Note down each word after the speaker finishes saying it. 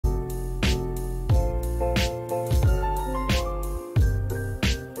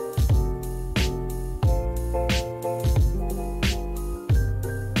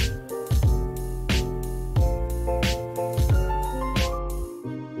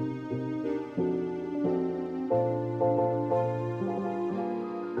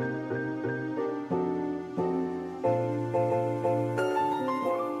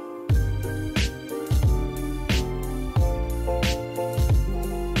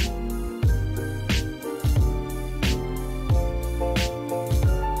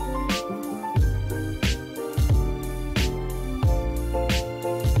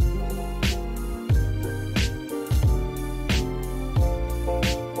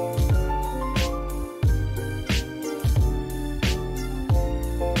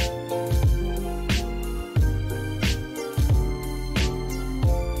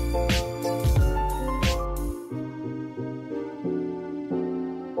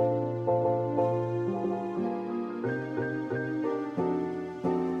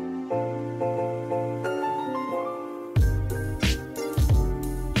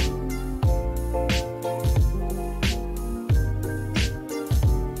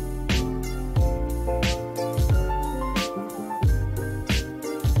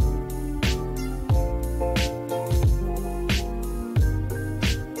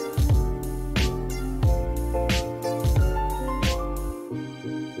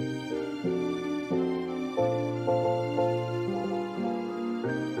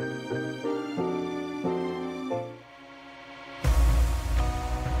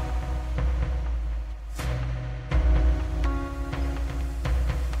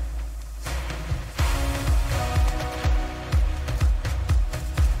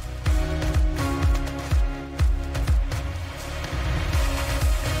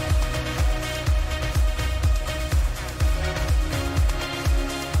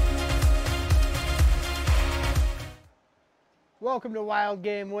Welcome to Wild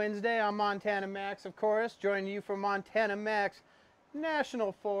Game Wednesday. I'm Montana Max, of course, joining you from Montana Max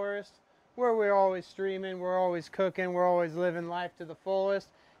National Forest, where we're always streaming, we're always cooking, we're always living life to the fullest.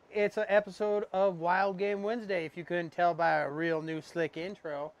 It's an episode of Wild Game Wednesday, if you couldn't tell by a real new slick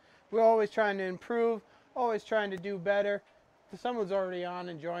intro. We're always trying to improve, always trying to do better. Someone's already on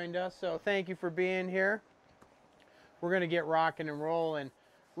and joined us, so thank you for being here. We're going to get rocking and rolling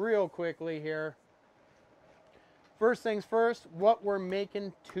real quickly here. First things first, what we're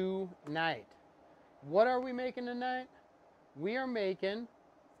making tonight. What are we making tonight? We are making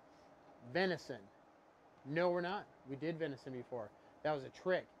venison. No, we're not. We did venison before. That was a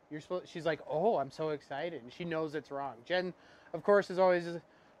trick. She's like, oh, I'm so excited. And she knows it's wrong. Jen, of course, is always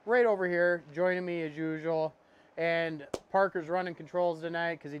right over here, joining me as usual. And Parker's running controls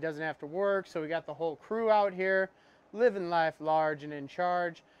tonight because he doesn't have to work. So we got the whole crew out here, living life large and in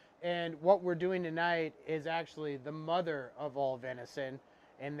charge. And what we're doing tonight is actually the mother of all venison,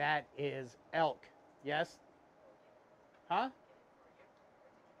 and that is elk. Yes? Huh?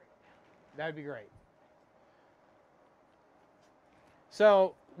 That'd be great.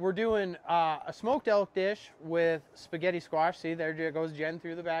 So we're doing a smoked elk dish with spaghetti squash. See, there goes Jen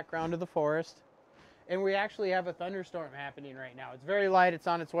through the background of the forest. And we actually have a thunderstorm happening right now. It's very light. It's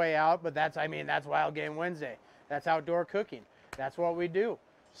on its way out, but that's Wild Game Wednesday. That's outdoor cooking. That's what we do.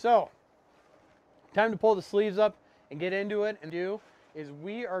 So, time to pull the sleeves up and get into it. And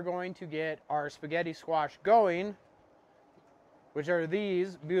we are going to get our spaghetti squash going, which are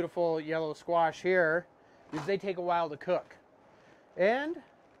these beautiful yellow squash here, because they take a while to cook. And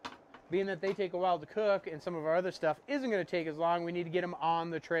being that they take a while to cook and some of our other stuff isn't going to take as long, we need to get them on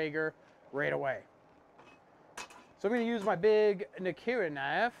the Traeger right away. So I'm going to use my big Nakira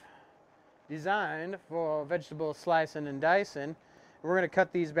knife designed for vegetable slicing and dicing. We're going to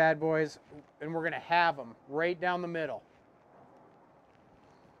cut these bad boys, and we're going to have them right down the middle.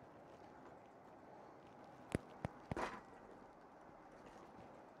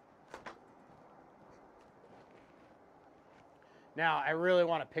 Now, I really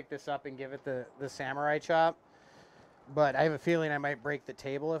want to pick this up and give it the samurai chop, but I have a feeling I might break the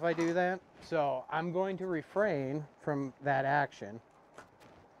table if I do that. So I'm going to refrain from that action.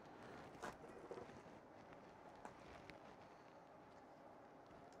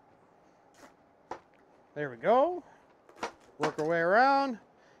 There we go. Work our way around.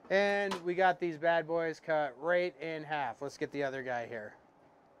 And we got these bad boys cut right in half. Let's get the other guy here.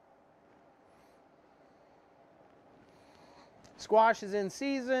 Squash is in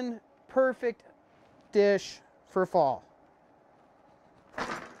season. Perfect dish for fall.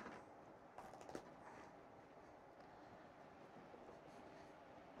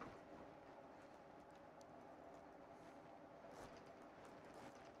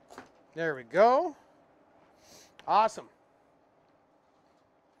 There we go. Awesome.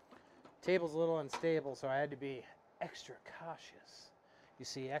 Table's a little unstable, so I had to be extra cautious. You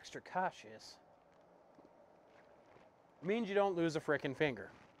see, extra cautious means you don't lose a frickin' finger.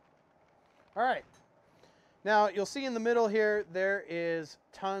 All right. Now, you'll see in the middle here, there is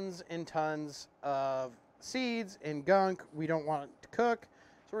tons and tons of seeds and gunk we don't want to cook.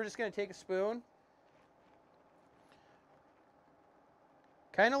 So we're just going to take a spoon.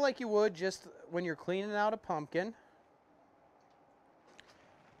 Kind of like you would just when you're cleaning out a pumpkin.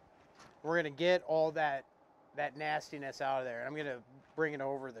 We're going to get all that nastiness out of there. And I'm going to bring it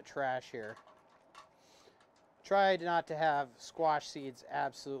over the trash here. Try not to have squash seeds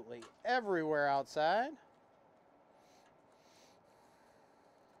absolutely everywhere outside.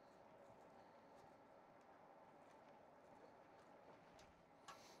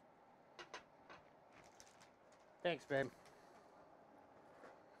 Thanks, babe.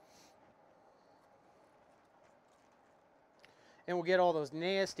 And we'll get all those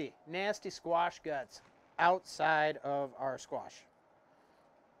nasty, nasty squash guts outside of our squash.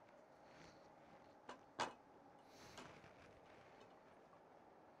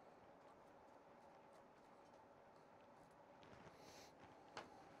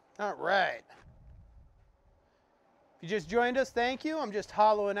 All right. If you just joined us, thank you. I'm just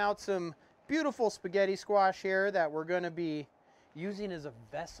hollowing out some beautiful spaghetti squash here that we're going to be using as a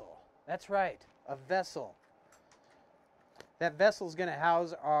vessel. That's right, a vessel. That vessel is going to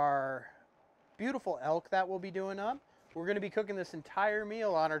house our beautiful elk that we'll be doing up. We're going to be cooking this entire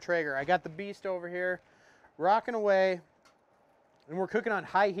meal on our Traeger. I got the beast over here rocking away, and we're cooking on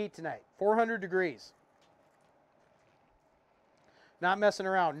high heat tonight, 400 degrees. Not messing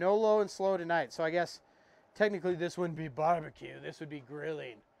around. No low and slow tonight. So I guess technically this wouldn't be barbecue. This would be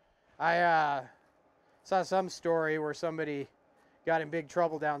grilling. I saw some story where somebody got in big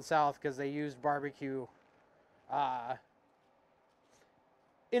trouble down south because they used barbecue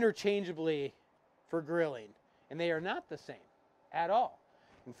interchangeably for grilling, and they are not the same at all.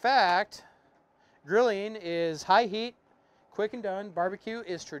 In fact, grilling is high heat, quick and done. Barbecue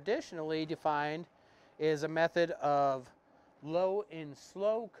is traditionally defined as a method of low and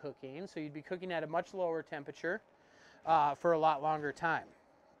slow cooking, so you'd be cooking at a much lower temperature for a lot longer time.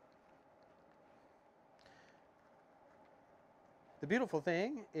 The beautiful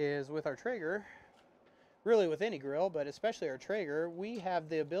thing is with our Traeger, really with any grill, but especially our Traeger, we have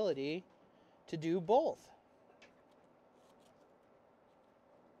the ability to do both.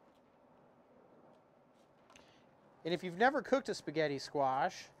 And if you've never cooked a spaghetti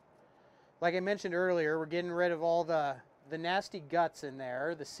squash, like I mentioned earlier, we're getting rid of all the nasty guts in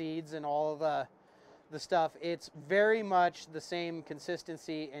there, the seeds and all the stuff. It's very much the same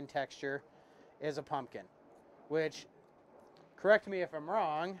consistency and texture as a pumpkin, which, correct me if I'm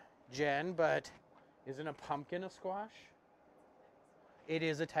wrong, Jen, but isn't a pumpkin a squash? It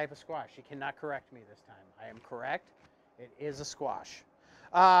is a type of squash. You cannot correct me this time. I am correct. It is a squash.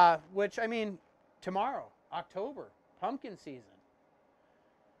 Which, I mean, tomorrow, October, pumpkin season.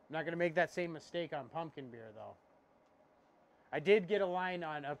 I'm not going to make that same mistake on pumpkin beer, though. I did get a line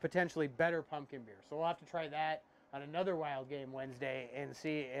on a potentially better pumpkin beer, so we'll have to try that on another Wildgame Wednesday and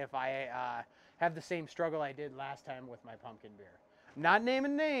see if I have the same struggle I did last time with my pumpkin beer. I'm not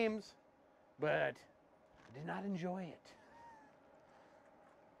naming names, but I did not enjoy it.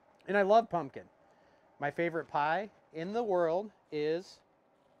 And I love pumpkin. My favorite pie in the world is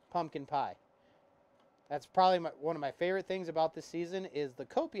pumpkin pie. That's probably one of my favorite things about this season is the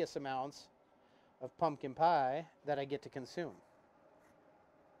copious amounts of pumpkin pie that I get to consume.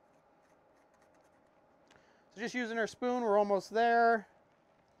 So just using our spoon, we're almost there.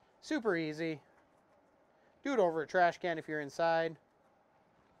 Super easy. Do it over a trash can if you're inside.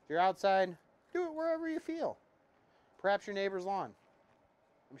 If you're outside, do it wherever you feel. Perhaps your neighbor's lawn.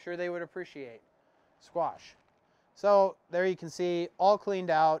 I'm sure they would appreciate squash. So there you can see, all cleaned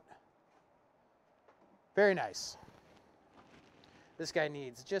out. Very nice. This guy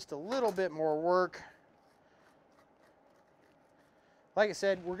needs just a little bit more work. Like I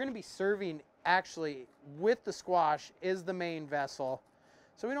said, we're going to be serving actually with the squash is the main vessel.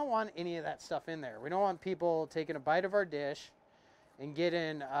 So we don't want any of that stuff in there. We don't want people taking a bite of our dish and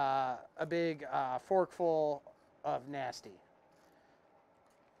getting a big forkful of nasty.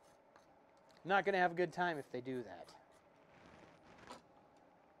 Not going to have a good time if they do that.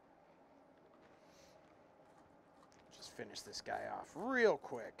 Just finish this guy off real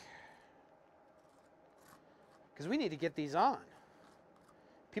quick, because we need to get these on.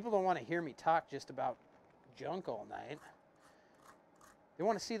 People don't want to hear me talk just about junk all night. They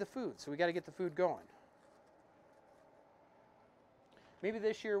want to see the food, so we got to get the food going. Maybe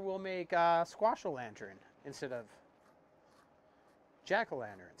this year we'll make squash-o'-lantern instead of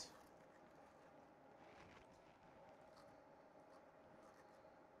jack-o'-lanterns.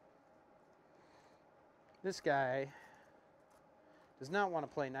 This guy does not want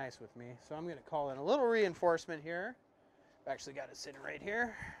to play nice with me, so I'm going to call in a little reinforcement here. I've actually got it sitting right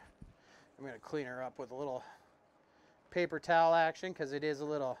here. I'm going to clean her up with a little paper towel action because it is a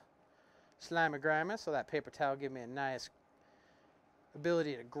little slimy-grimy, so that paper towel gives me a nice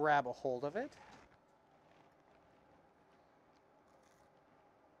ability to grab a hold of it.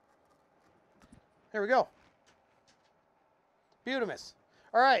 There we go. Beautimous.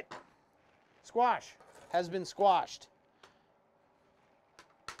 All right. Squash has been squashed.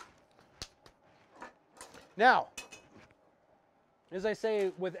 Now, as I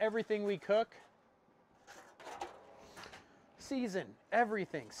say with everything we cook, season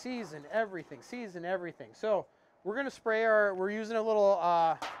everything, season everything, season everything. So we're going to spray we're using a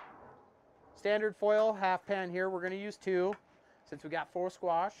little standard foil half pan here. We're going to use 2 since we got 4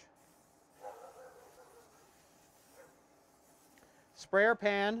 squash. Spray our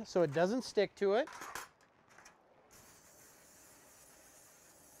pan so it doesn't stick to it.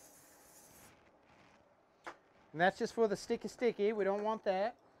 And that's just for the sticky. We don't want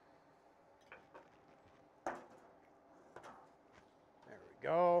that. There we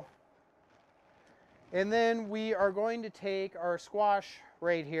go. And then we are going to take our squash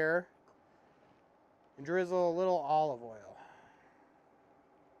right here and drizzle a little olive oil.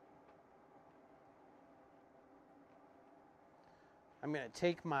 I'm going to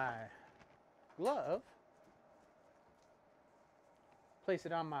take my glove, place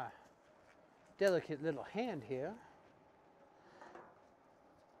it on my delicate little hand here,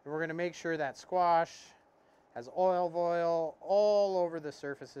 and we're going to make sure that squash has olive oil all over the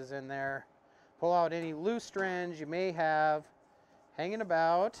surfaces in there. Pull out any loose strands you may have hanging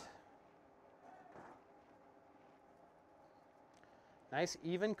about. Nice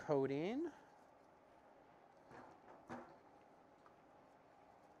even coating.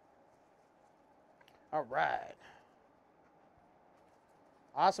 All right.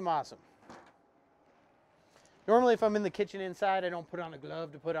 Awesome, awesome. Normally, if I'm in the kitchen inside, I don't put on a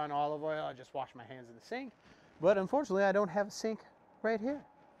glove to put on olive oil. I just wash my hands in the sink. But unfortunately, I don't have a sink right here.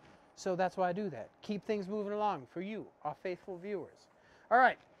 So that's why I do that. Keep things moving along for you, our faithful viewers. All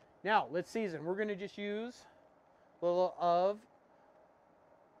right, now let's season. We're going to just use a little of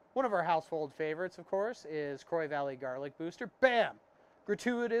one of our household favorites, of course, is Croy Valley Garlic Booster. Bam!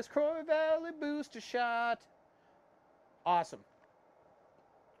 Gratuitous Croy Valley Booster shot. Awesome.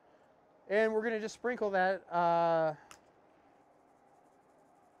 And we're going to just sprinkle that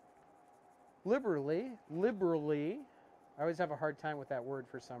liberally. I always have a hard time with that word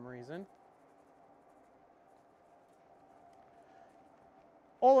for some reason.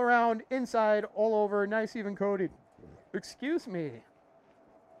 All around, inside, all over, nice even coating. Excuse me.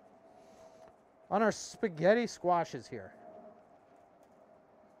 On our spaghetti squashes here.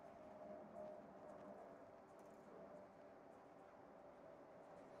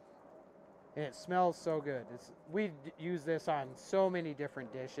 And it smells so good. We use this on so many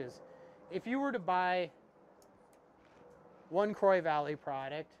different dishes. If you were to buy one Croy Valley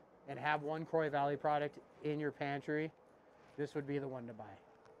product and have one Croy Valley product in your pantry, this would be the one to buy.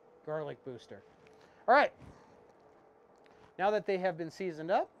 Garlic Booster. All right. Now that they have been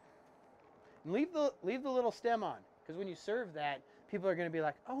seasoned up, leave the little stem on, because when you serve that, people are going to be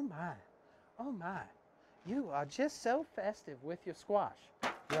like, oh my, you are just so festive with your squash.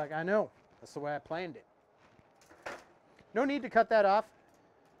 You're like, I know. That's the way I planned it. No need to cut that off.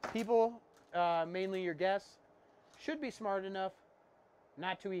 People, mainly your guests, should be smart enough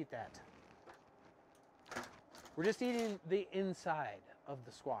not to eat that. We're just eating the inside of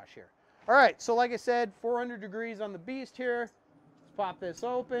the squash here. All right, so like I said, 400 degrees on the beast here. Let's pop this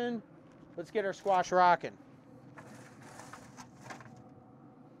open. Let's get our squash rocking.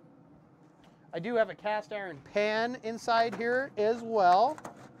 I do have a cast iron pan inside here as well,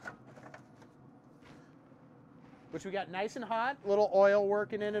 which we got nice and hot, a little oil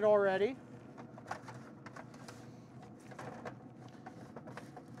working in it already.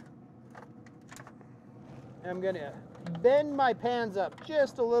 I'm gonna bend my pans up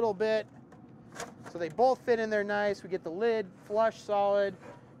just a little bit so they both fit in there nice. We get the lid flush, solid.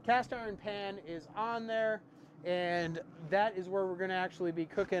 Cast iron pan is on there, and that is where we're gonna actually be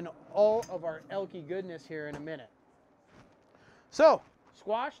cooking all of our elky goodness here in a minute. So,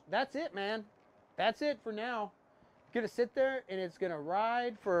 squash, that's it, man. That's it for now. Gonna sit there and it's gonna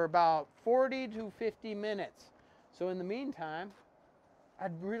ride for about 40 to 50 minutes. So in the meantime,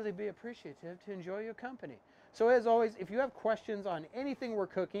 I'd really be appreciative to enjoy your company. So as always, if you have questions on anything we're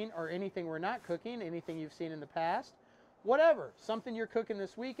cooking or anything we're not cooking, anything you've seen in the past, whatever, something you're cooking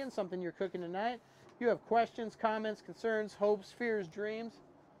this weekend, something you're cooking tonight, you have questions, comments, concerns, hopes, fears, dreams,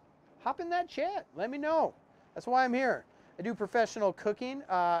 hop in that chat. Let me know. That's why I'm here. I do professional cooking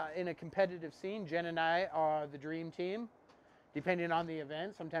in a competitive scene. Jen and I are the dream team, depending on the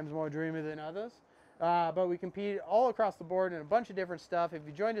event, sometimes more dreamy than others. But we compete all across the board in a bunch of different stuff. If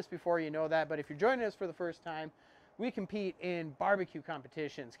you joined us before, you know that. But if you're joining us for the first time, we compete in barbecue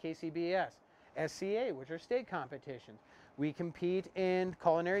competitions, KCBS, SCA, which are state competitions. We compete in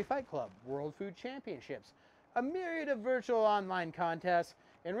Culinary Fight Club, World Food Championships, a myriad of virtual online contests,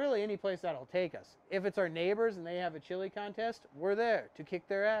 and really any place that'll take us. If it's our neighbors and they have a chili contest, we're there to kick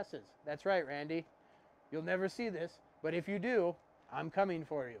their asses. That's right, Randy. You'll never see this, but if you do, I'm coming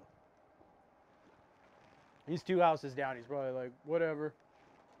for you. He's 2 houses down. He's probably like, whatever.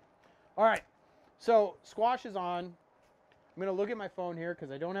 All right, so squash is on. I'm going to look at my phone here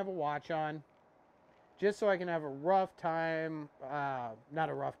because I don't have a watch on, just so I can have a rough time. Not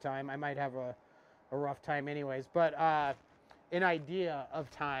a rough time. I might have a rough time anyways, but an idea of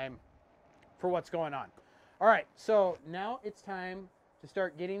time for what's going on. All right, so now it's time to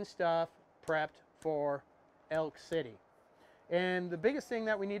start getting stuff prepped for Elk City. And the biggest thing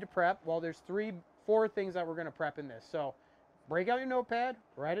that we need to prep, well, there's 4 things that we're going to prep in this. So break out your notepad,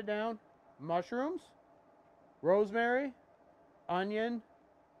 write it down. Mushrooms, rosemary, onion,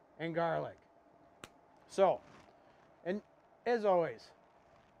 and garlic. So, and as always,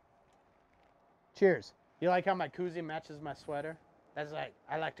 cheers. You like how my koozie matches my sweater? That's like,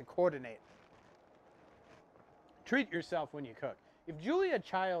 I like to coordinate. Treat yourself when you cook. If Julia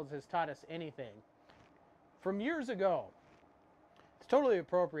Childs has taught us anything from years ago, it's totally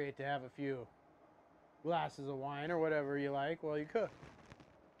appropriate to have a few glasses of wine or whatever you like while you cook.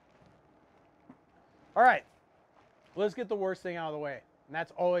 All right, let's get the worst thing out of the way, and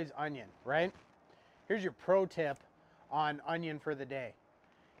that's always onion, right? Here's your pro tip on onion for the day.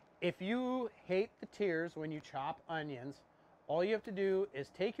 If you hate the tears when you chop onions, all you have to do is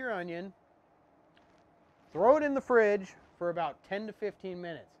take your onion, throw it in the fridge for about 10 to 15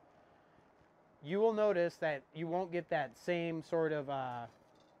 minutes. You will notice that you won't get that same sort of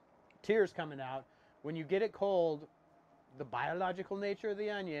tears coming out. When you get it cold, the biological nature of the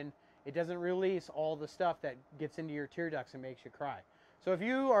onion, it doesn't release all the stuff that gets into your tear ducts and makes you cry. So if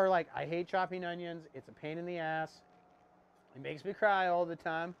you are like, I hate chopping onions, it's a pain in the ass, it makes me cry all the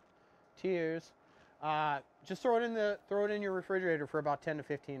time, tears, just throw it in your refrigerator for about 10 to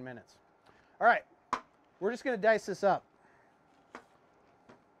 15 minutes. All right, we're just going to dice this up.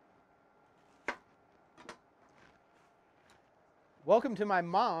 Welcome to my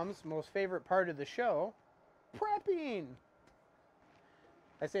mom's most favorite part of the show, prepping.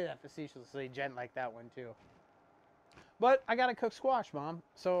 I say that facetiously. Jen liked that one too. But I got to cook squash, Mom.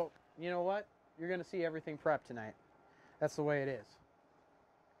 So, you know what? You're going to see everything prepped tonight. That's the way it is.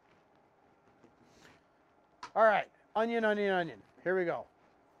 All right. Onion, onion, onion. Here we go.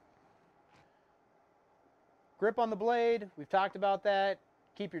 Grip on the blade. We've talked about that.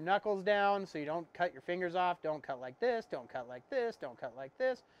 Keep your knuckles down so you don't cut your fingers off. Don't cut like this. Don't cut like this. Don't cut like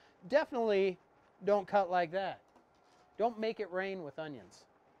this. Definitely don't cut like that. Don't make it rain with onions.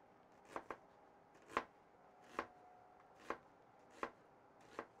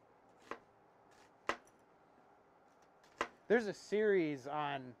 There's a series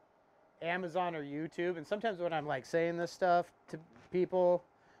on Amazon or YouTube, and sometimes when I'm like saying this stuff to people,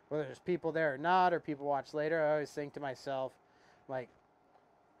 whether there's people there or not, or people watch later, I always think to myself, like,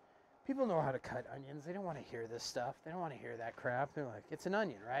 people know how to cut onions. They don't want to hear this stuff. They don't want to hear that crap. They're like, it's an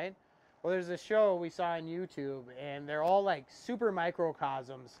onion, right? Well, there's a show we saw on YouTube, and they're all like super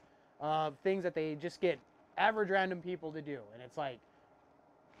microcosms of things that they just get average random people to do. And it's like,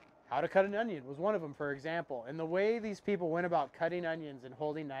 how to cut an onion was one of them, for example. And the way these people went about cutting onions and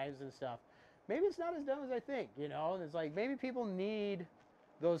holding knives and stuff, maybe it's not as dumb as I think, you know? It's like, maybe people need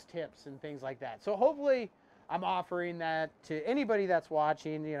those tips and things like that. So hopefully I'm offering that to anybody that's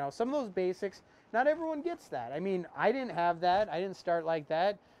watching, you know, some of those basics. Not everyone gets that. I mean, I didn't have that. I didn't start like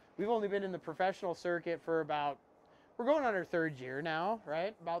that. We've only been in the professional circuit for about, we're going on our third year now,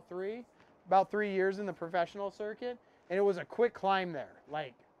 right? About 3 years in the professional circuit. And it was a quick climb there,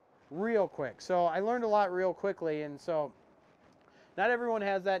 like real quick. So I learned a lot real quickly. And so not everyone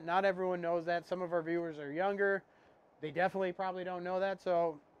has that. Not everyone knows that. Some of our viewers are younger. They definitely probably don't know that.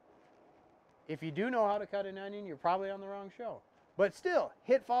 So if you do know how to cut an onion, you're probably on the wrong show. But still,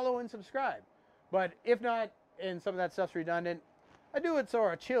 hit follow and subscribe. But if not, and some of that stuff's redundant, I do it so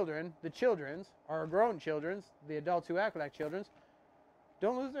our children, the children's, our grown children's, the adults who act like children's,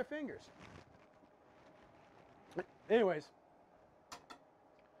 don't lose their fingers. Anyways,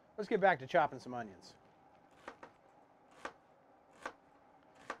 let's get back to chopping some onions.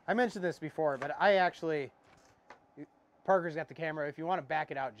 I mentioned this before, but I actually, Parker's got the camera. If you want to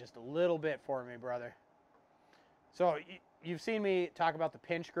back it out just a little bit for me, brother. So you've seen me talk about the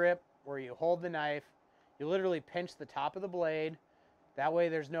pinch grip, where you hold the knife, you literally pinch the top of the blade. That way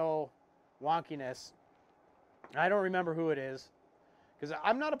there's no wonkiness. I don't remember who it is, because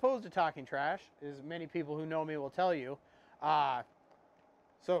I'm not opposed to talking trash, as many people who know me will tell you.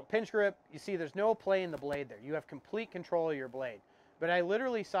 So pinch grip, you see there's no play in the blade there. You have complete control of your blade. But I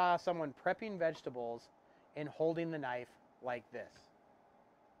literally saw someone prepping vegetables and holding the knife like this.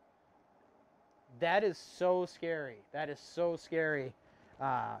 That is so scary. That is so scary.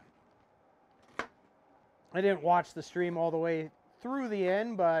 I didn't watch the stream all the way through the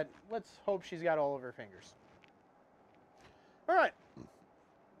end, but let's hope she's got all of her fingers. All right.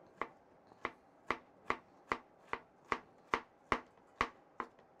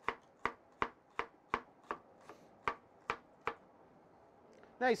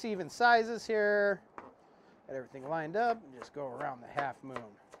 Nice even sizes here. Got everything lined up. Just go around the half moon.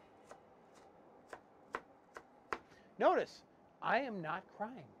 Notice, I am not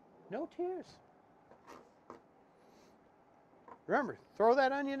crying. No tears. Remember, throw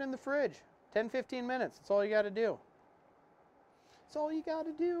that onion in the fridge. 10-15 minutes. That's all you got to do. That's all you got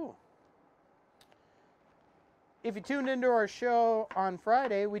to do. If you tuned into our show on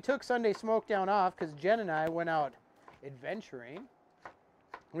Friday, we took Sunday Smokedown off because Jen and I went out adventuring.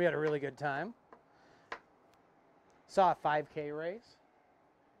 We had a really good time. Saw a 5K race.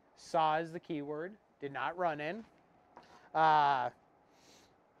 Saw is the keyword. Did not run in. And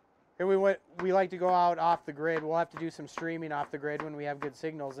we like to go out off the grid. We'll have to do some streaming off the grid when we have good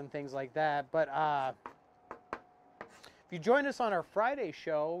signals and things like that. But if you joined us on our Friday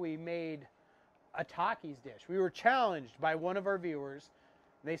show, we made a Takis dish. We were challenged by one of our viewers.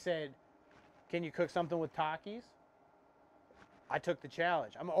 They said, can you cook something with Takis? I took the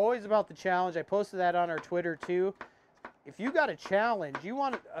challenge. I'm always about the challenge. I posted that on our Twitter too. If you got a challenge, you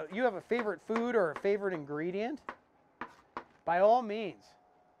have a favorite food or a favorite ingredient, by all means,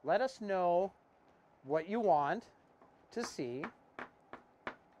 let us know what you want to see,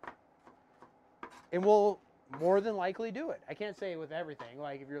 and we'll more than likely do it. I can't say with everything.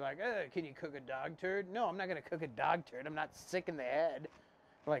 Like if you're like, can you cook a dog turd? No, I'm not going to cook a dog turd. I'm not sick in the head.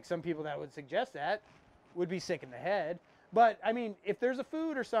 Like some people that would suggest that would be sick in the head. But I mean, if there's a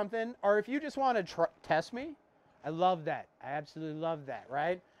food or something, or if you just want to test me, I love that. I absolutely love that,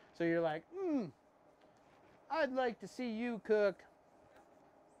 right? So you're like, I'd like to see you cook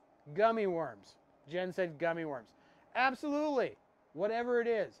gummy worms. Jen said gummy worms. Absolutely. Whatever it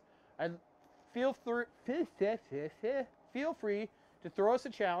is. Feel free to throw us a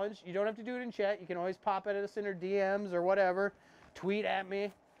challenge. You don't have to do it in chat. You can always pop at us in our DMs or whatever. Tweet at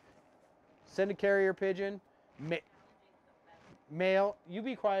me. Send a carrier pigeon. Mail. You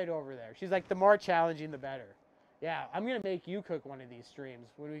be quiet over there. She's like, the more challenging, the better. Yeah, I'm going to make you cook one of these streams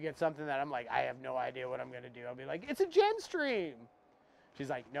when we get something that I'm like, I have no idea what I'm going to do. I'll be like, it's a Jen stream. She's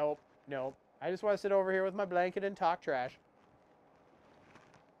like, nope. I just want to sit over here with my blanket and talk trash.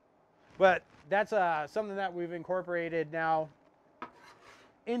 But that's something that we've incorporated now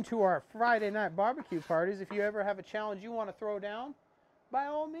into our Friday night barbecue parties. If you ever have a challenge you want to throw down, by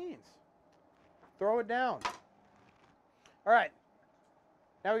all means, throw it down. All right.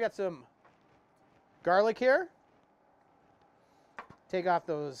 Now we got some garlic here. Take off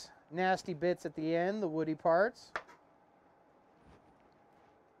those nasty bits at the end, the woody parts.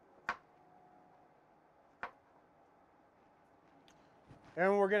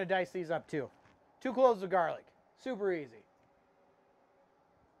 And we're going to dice these up too. 2 cloves of garlic. Super easy.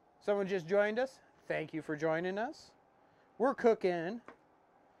 Someone just joined us. Thank you for joining us. We're cooking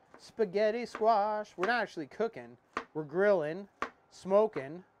spaghetti squash. We're not actually cooking. We're grilling,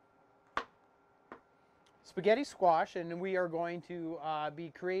 smoking spaghetti squash, and we are going to be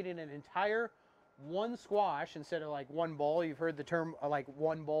creating an entire one squash instead of like one bowl. You've heard the term like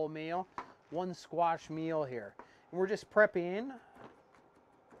one bowl meal. One squash meal here. And we're just prepping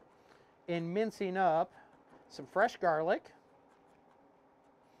and mincing up some fresh garlic.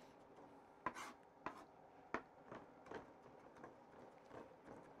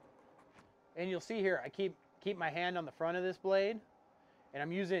 And you'll see here, I keep my hand on the front of this blade, and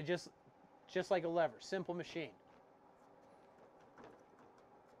I'm using it just like a lever, simple machine.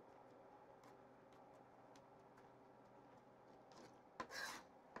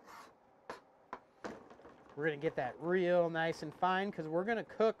 We're going to get that real nice and fine because we're going to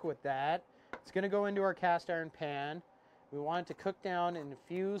cook with that. It's going to go into our cast iron pan. We want it to cook down and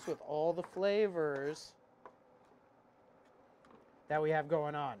infuse with all the flavors that we have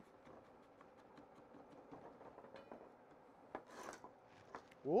going on.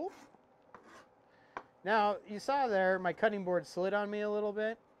 Whoop. Now, you saw there, my cutting board slid on me a little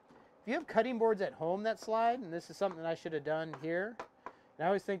bit. If you have cutting boards at home that slide, and this is something I should have done here, and I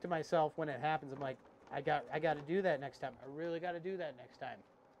always think to myself when it happens, I'm like, I got to do that next time. I really got to do that next time.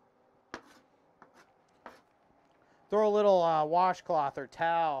 Throw a little washcloth or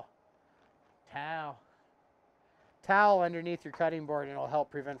towel underneath your cutting board, and it'll help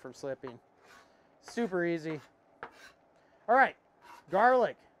prevent from slipping. Super easy. All right,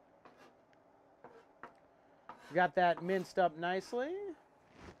 garlic. Got that minced up nicely.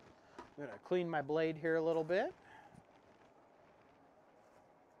 I'm going to clean my blade here a little bit.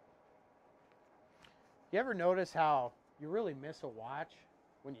 You ever notice how you really miss a watch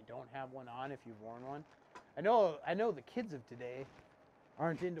when you don't have one on if you've worn one? I know the kids of today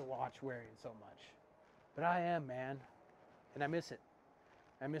aren't into watch wearing so much, but I am, man, and I miss it.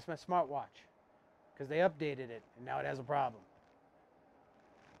 I miss my smartwatch because they updated it and now it has a problem.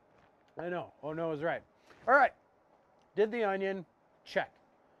 I know. Oh no, I was right. All right. Did the onion, check.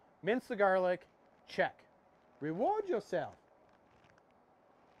 Mince the garlic, check. Reward yourself.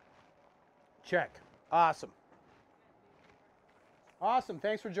 Check. Awesome. Awesome.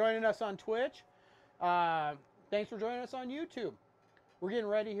 Thanks for joining us on Twitch. Thanks for joining us on YouTube. We're getting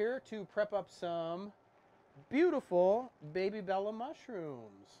ready here to prep up some beautiful baby Bella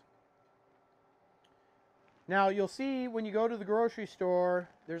mushrooms. Now, you'll see when you go to the grocery store,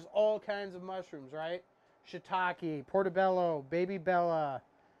 there's all kinds of mushrooms, right? Shiitake, portobello, baby Bella,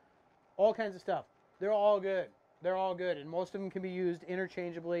 all kinds of stuff. They're all good. They're all good, and most of them can be used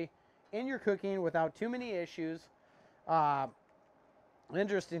interchangeably in your cooking without too many issues. The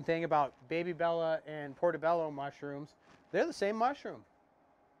interesting thing about baby Bella and portobello mushrooms, they're the same mushroom.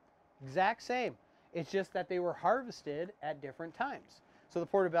 Exact same. It's just that they were harvested at different times. So the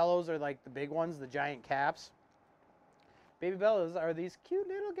portobellos are like the big ones, the giant caps. Baby bellas are these cute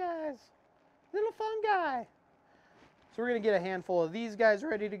little guys. Little fun guy. So we're going to get a handful of these guys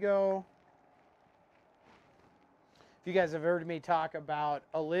ready to go. If you guys have heard me talk about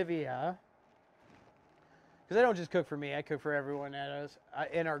Olivia, because I don't just cook for me, I cook for everyone at us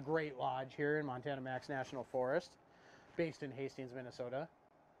in our great lodge here in Montana Max National Forest, based in Hastings, Minnesota.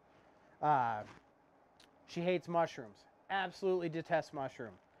 She hates mushrooms. Absolutely detests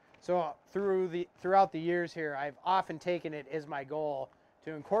mushroom. So throughout the years here, I've often taken it as my goal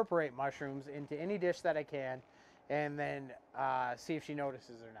to incorporate mushrooms into any dish that I can, and then see if she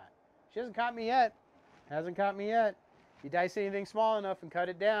notices or not. She hasn't caught me yet. Hasn't caught me yet. You dice anything small enough and cut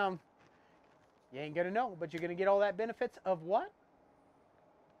it down, you ain't gonna know, but you're gonna get all that benefits of what?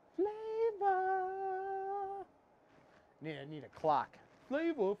 Flavor. Need a clock.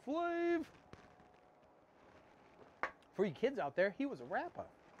 Flavor Flav. For you kids out there, he was a rapper.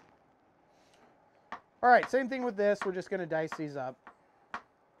 All right, same thing with this. We're just gonna dice these up.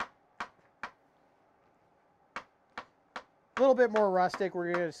 A little bit more rustic.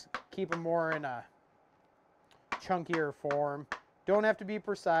 We're gonna just keep them more in a chunkier form. Don't have to be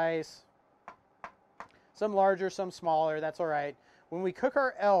precise. Some larger, some smaller, that's all right. When we cook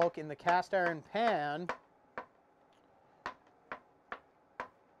our elk in the cast iron pan,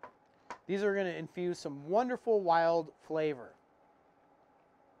 these are going to infuse some wonderful wild flavor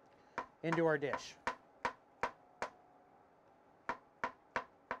into our dish.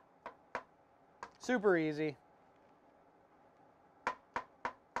 Super easy.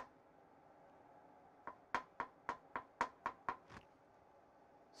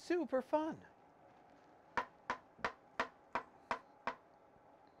 Super fun.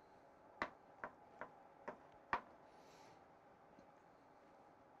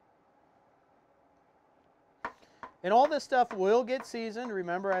 And all this stuff will get seasoned.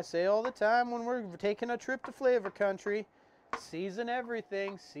 Remember, I say all the time when we're taking a trip to flavor country, season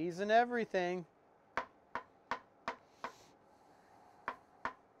everything, season everything.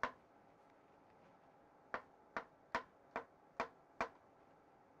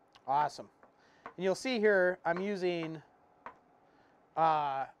 Awesome. And you'll see here, I'm using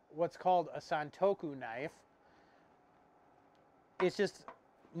what's called a santoku knife. It's just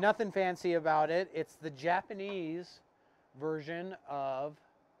nothing fancy about it. It's the Japanese version of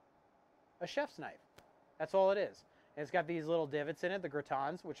a chef's knife. That's all it is. And it's got these little divots in it, the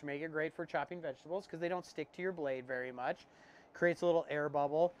gratons, which make it great for chopping vegetables because they don't stick to your blade very much. Creates a little air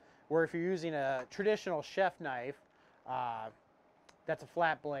bubble. Where if you're using a traditional chef knife, that's a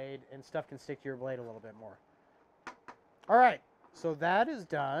flat blade and stuff can stick to your blade a little bit more. All right, so that is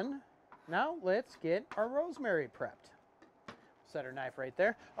done. Now let's get our rosemary prepped. Set our knife right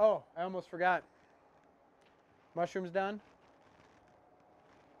there. Oh, I almost forgot. Mushrooms done.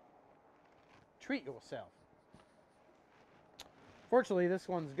 Treat yourself. Fortunately, this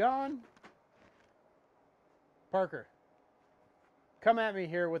one's gone. Parker, come at me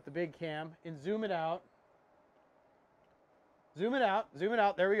here with the big cam and zoom it out. Zoom it out. Zoom it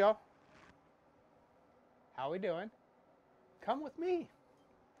out. There we go. How we doing? Come with me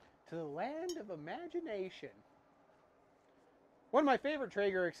to the land of imagination. One of my favorite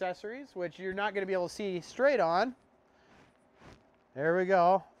Traeger accessories, which you're not going to be able to see straight on. There we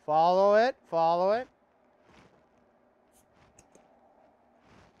go. Follow it. Follow it.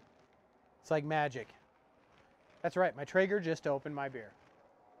 It's like magic. That's right. My Traeger just opened my beer.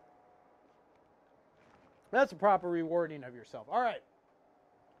 That's a proper rewarding of yourself. All right.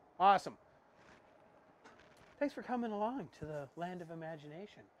 Awesome. Thanks for coming along to the land of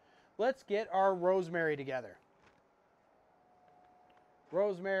imagination. Let's get our rosemary together.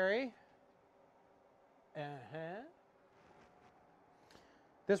 Rosemary.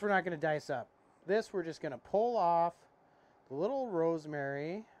 This we're not going to dice up. This we're just going to pull off the little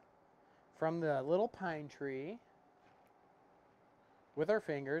rosemary from the little pine tree with our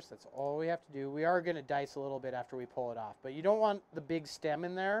fingers. That's all we have to do. We are going to dice a little bit after we pull it off, but you don't want the big stem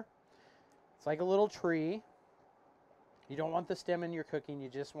in there. It's like a little tree. You don't want the stem in your cooking. You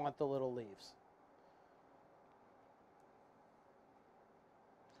just want the little leaves.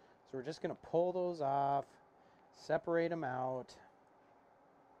 So we're just going to pull those off, separate them out.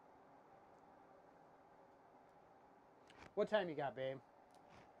 What time you got, babe?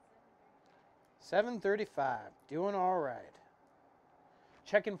 7:35. Doing all right.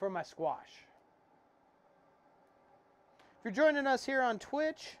 Checking for my squash. If you're joining us here on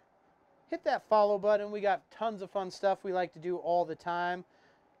Twitch, hit that follow button. We got tons of fun stuff we like to do all the time.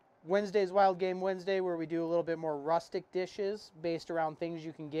 Wednesday's Wild Game Wednesday, where we do a little bit more rustic dishes based around things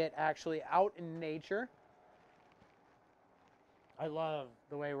you can get actually out in nature. I love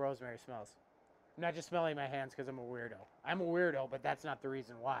the way rosemary smells. I'm not just smelling my hands because I'm a weirdo. I'm a weirdo, but that's not the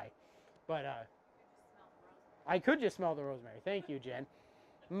reason why. But I could just smell the rosemary. Thank you, Jen.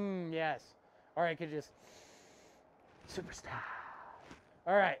 Yes. Or I could just superstar.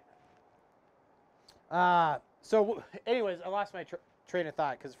 All right. So anyways, I lost my train of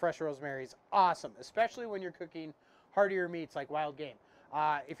thought because fresh rosemary is awesome, especially when you're cooking heartier meats like wild game.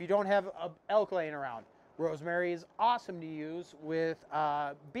 If you don't have elk laying around, rosemary is awesome to use with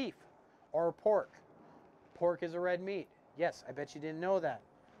beef or pork. Pork is a red meat. Yes, I bet you didn't know that.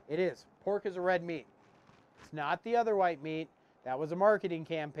 It is. Pork is a red meat. It's not the other white meat. That was a marketing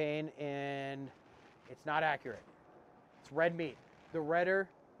campaign, and it's not accurate. It's red meat. The redder,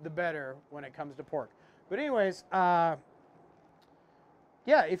 the better when it comes to pork. But anyways, yeah,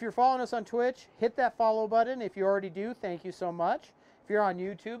 if you're following us on Twitch, hit that follow button. If you already do, thank you so much. If you're on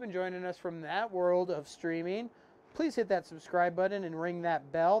YouTube and joining us from that world of streaming, please hit that subscribe button and ring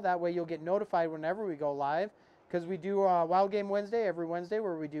that bell. That way you'll get notified whenever we go live. Because we do Wild Game Wednesday every Wednesday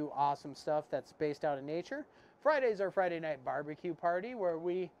where we do awesome stuff that's based out in nature. Friday's our Friday night barbecue party where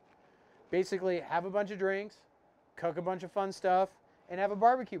we basically have a bunch of drinks, cook a bunch of fun stuff, and have a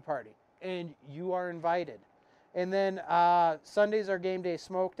barbecue party. And you are invited. And then Sunday's our game day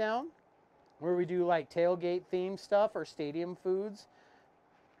smoke down where we do like tailgate themed stuff or stadium foods.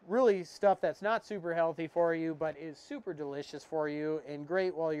 Really stuff that's not super healthy for you but is super delicious for you and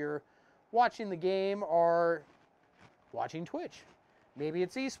great while you're watching the game or watching Twitch. Maybe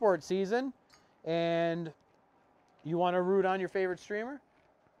it's esports season and you want to root on your favorite streamer?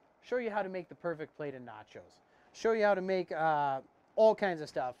 Show you how to make the perfect plate of nachos. Show you how to make all kinds of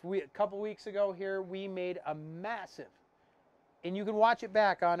stuff. A couple weeks ago here, we made a massive, and you can watch it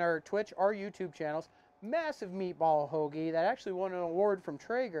back on our Twitch or YouTube channels, massive meatball hoagie that actually won an award from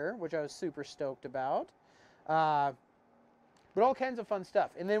Traeger, which I was super stoked about. But all kinds of fun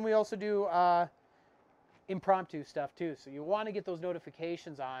stuff. And then we also do impromptu stuff too. So you want to get those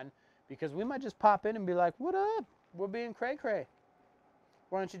notifications on because we might just pop in and be like, what up? We're being cray-cray.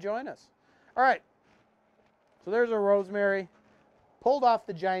 Why don't you join us? All right. So there's our rosemary. Pulled off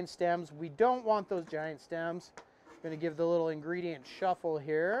the giant stems. We don't want those giant stems. I'm going to give the little ingredient shuffle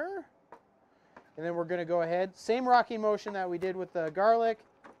here. And then we're going to go ahead. Same rocking motion that we did with the garlic.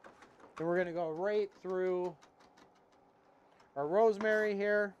 And we're going to go right through our rosemary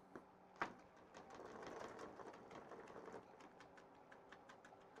here.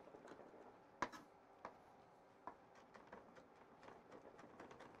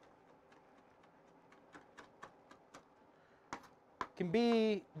 Can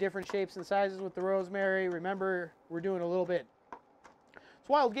be different shapes and sizes with the rosemary. Remember, we're doing a little bit. It's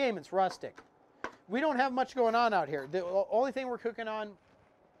wild game, it's rustic. We don't have much going on out here. The only thing we're cooking on,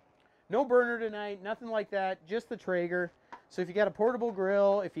 no burner tonight, nothing like that, just the Traeger. So if you got a portable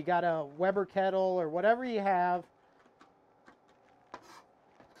grill, if you got a Weber kettle or whatever you have,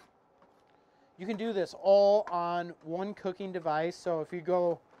 you can do this all on one cooking device. So if you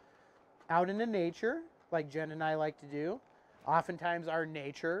go out into nature, like Jen and I like to do, oftentimes our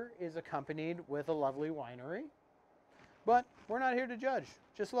nature is accompanied with a lovely winery. But we're not here to judge,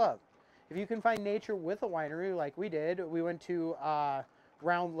 just love. If you can find nature with a winery like we did, we went to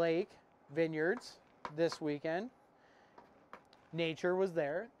Round Lake Vineyards this weekend. Nature was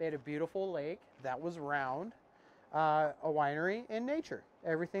there. They had a beautiful lake that was round, a winery, and nature.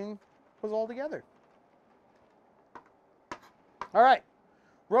 Everything was all together. All right,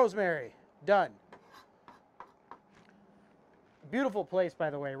 rosemary, done. Beautiful place, by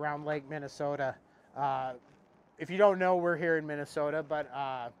the way, Round Lake, Minnesota. If you don't know, we're here in Minnesota, but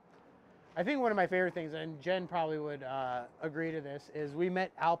I think one of my favorite things, and Jen probably would agree to this, is we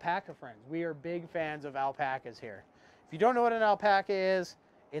met alpaca friends. We are big fans of alpacas here. If you don't know what an alpaca is,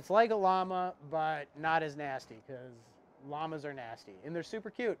 it's like a llama, but not as nasty, because llamas are nasty. And they're super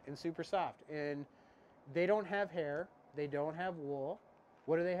cute and super soft. And they don't have hair. They don't have wool.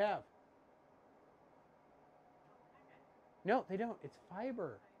 What do they have? No, they don't. It's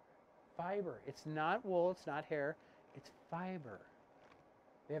fiber. Fiber. It's not wool. It's not hair. It's fiber.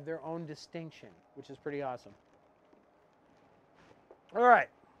 They have their own distinction, which is pretty awesome. All right.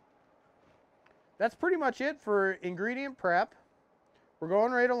 That's pretty much it for ingredient prep. We're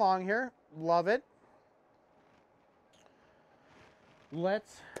going right along here. Love it.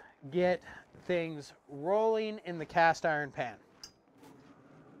 Let's get things rolling in the cast iron pan.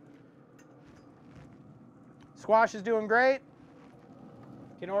 Squash is doing great.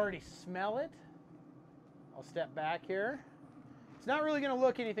 Can already smell it. I'll step back here. It's not really going to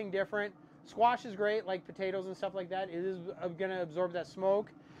look anything different. Squash is great, like potatoes and stuff like that. It is going to absorb that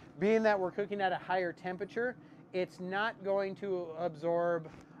smoke. Being that we're cooking at a higher temperature, it's not going to absorb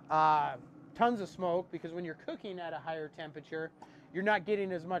tons of smoke, because when you're cooking at a higher temperature, you're not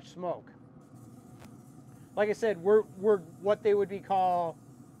getting as much smoke. Like I said, we're what they would be called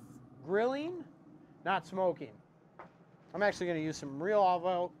grilling, not smoking. I'm actually going to use some real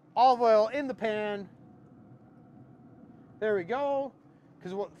olive oil in the pan. There we go.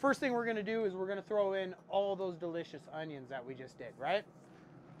 Because the first thing we're going to do is we're going to throw in all those delicious onions that we just did, right?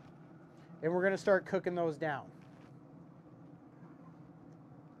 And we're going to start cooking those down.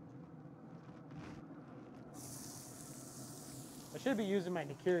 I should be using my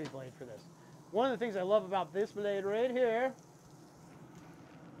Nikiri blade for this. One of the things I love about this blade right here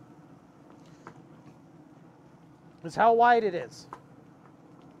is how wide it is.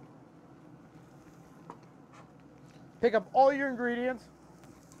 Pick up all your ingredients,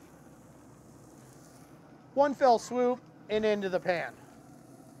 one fell swoop, and into the pan.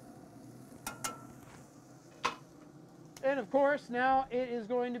 And of course, now it is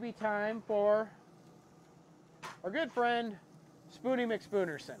going to be time for our good friend, Spoony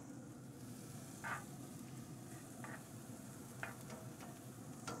McSpoonerson.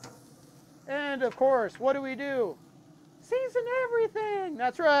 And of course, what do? Season everything.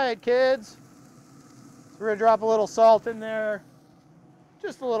 That's right, kids. So we're gonna drop a little salt in there,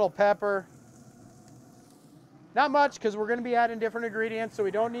 just a little pepper. Not much, because we're gonna be adding different ingredients, so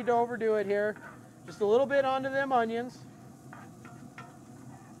we don't need to overdo it here. Just a little bit onto them onions.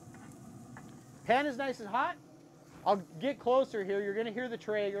 Pan is nice and hot. I'll get closer here. You're gonna hear the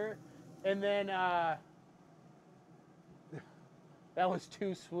Traeger, and then that was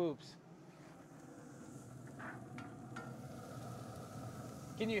 2 swoops.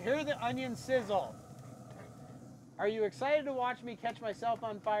 Can you hear the onion sizzle? Are you excited to watch me catch myself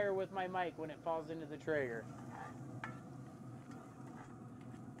on fire with my mic when it falls into the Traeger?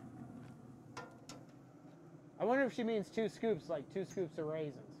 I wonder if she means 2 scoops, like 2 scoops of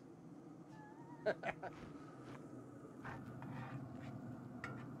raisins.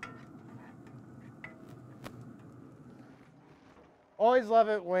 Always love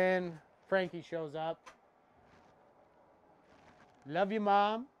it when Frankie shows up. Love you,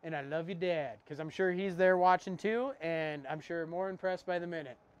 Mom, and I love you, Dad, because I'm sure he's there watching too, and I'm sure more impressed by the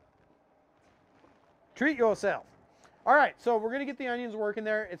minute. Treat yourself. All right, so we're going to get the onions working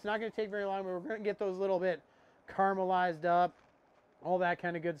there. It's not going to take very long, but we're going to get those a little bit caramelized up, all that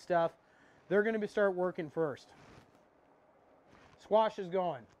kind of good stuff. They're going to start working first. Squash is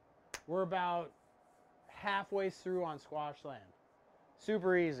going. We're about halfway through on squash land.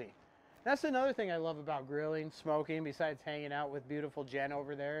 Super easy. That's another thing I love about grilling, smoking, besides hanging out with beautiful Jen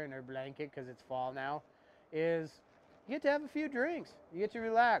over there in her blanket because it's fall now, is you get to have a few drinks. You get to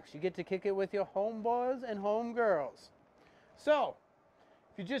relax. You get to kick it with your homeboys and homegirls. So,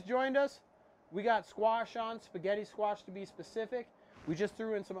 if you just joined us, we got squash on, spaghetti squash to be specific. We just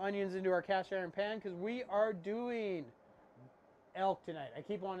threw in some onions into our cast iron pan because we are doing elk tonight. I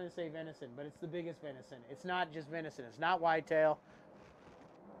keep wanting to say venison, but it's the biggest venison. It's not just venison. It's not whitetail.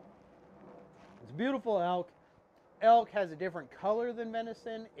 It's beautiful elk. Elk has a different color than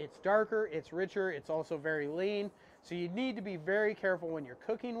venison. It's darker, it's richer, it's also very lean. So you need to be very careful when you're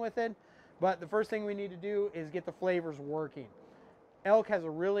cooking with it. But the first thing we need to do is get the flavors working. Elk has a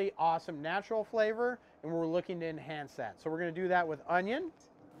really awesome natural flavor, and we're looking to enhance that. So we're going to do that with onion.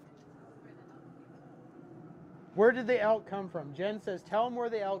 Where did the elk come from? Jen says, tell them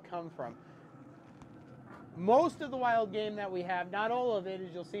where the elk come from. Most of the wild game that we have, not all of it,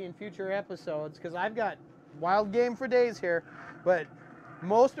 as you'll see in future episodes, because I've got wild game for days here, but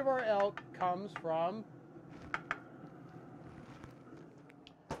most of our elk comes from,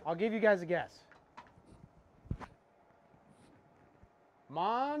 I'll give you guys a guess,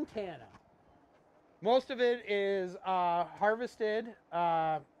 Montana. Most of it is harvested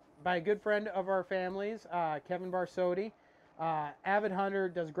by a good friend of our family's, Kevin Barsotti. Avid hunter,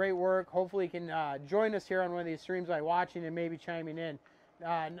 does great work. Hopefully he can join us here on one of these streams by watching and maybe chiming in.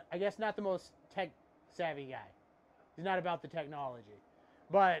 I guess not the most tech savvy guy. He's not about the technology.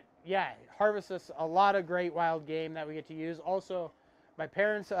 But yeah, harvests us a lot of great wild game that we get to use. Also, my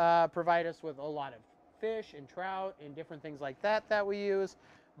parents provide us with a lot of fish and trout and different things like that that we use.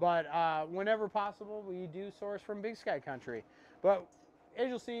 But whenever possible, we do source from Big Sky Country. But as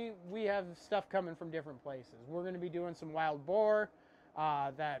you'll see, we have stuff coming from different places. We're going to be doing some wild boar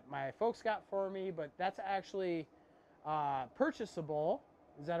that my folks got for me, but that's actually purchasable.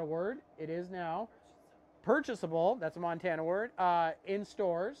 Is that a word? It is now. Purchasable, that's a Montana word, in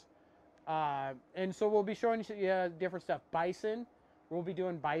stores. And so we'll be showing you different stuff. Bison, we'll be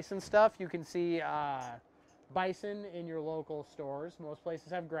doing bison stuff. You can see bison in your local stores. Most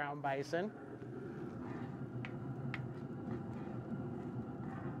places have ground bison.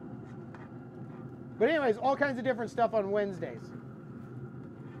 But anyways, all kinds of different stuff on Wednesdays.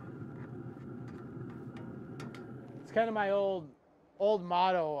 It's kind of my old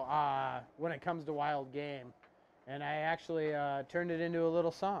motto when it comes to wild game. And I actually turned it into a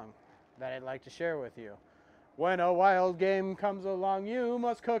little song that I'd like to share with you. When a wild game comes along, you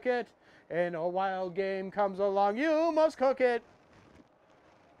must cook it. And a wild game comes along, you must cook it.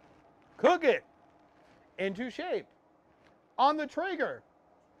 Cook it into shape. On the Traeger.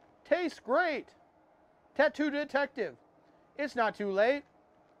 Tastes great. Tattoo detective. It's not too late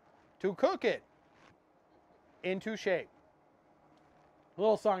to cook it into shape. A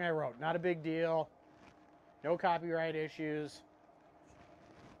little song I wrote. Not a big deal. No copyright issues.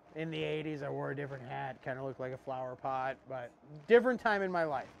 In the 80s, I wore a different hat. Kind of looked like a flower pot, but different time in my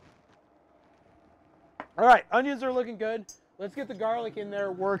life. All right, onions are looking good. Let's get the garlic in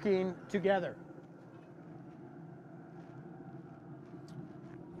there working together.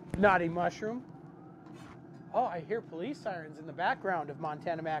 Naughty mushroom. Oh, I hear police sirens in the background of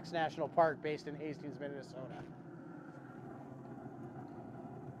Montana Max National Park based in Hastings, Minnesota.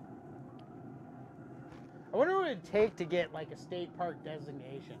 I wonder what it would take to get like a state park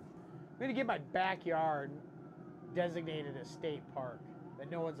designation. I'm going to get my backyard designated a state park that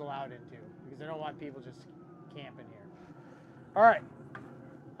no one's allowed into because I don't want people just camping here. All right.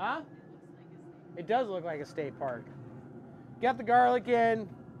 Huh? It does look like a state park. Got the garlic in.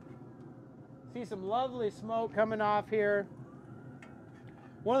 See some lovely smoke coming off here.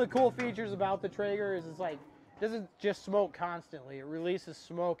 One of the cool features about the Traeger is it's like, it doesn't just smoke constantly. It releases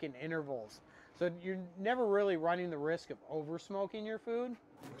smoke in intervals. So you're never really running the risk of over smoking your food.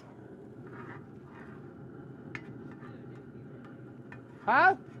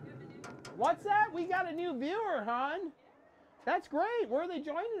 Huh? What's that? We got a new viewer, hon. That's great. Where are they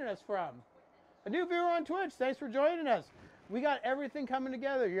joining us from? A new viewer on Twitch. Thanks for joining us. We got everything coming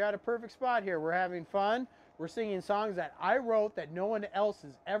together. You're at a perfect spot here. We're having fun. We're singing songs that I wrote that no one else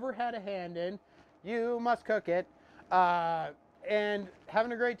has ever had a hand in. You must cook it. And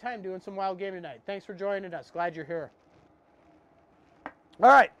having a great time doing some wild game tonight. Thanks for joining us. Glad you're here. All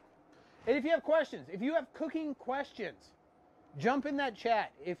right. And if you have questions, if you have cooking questions, jump in that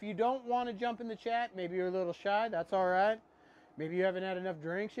chat. If you don't want to jump in the chat, maybe you're a little shy, that's all right. Maybe you haven't had enough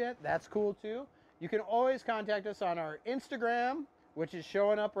drinks yet, that's cool too. You can always contact us on our Instagram, which is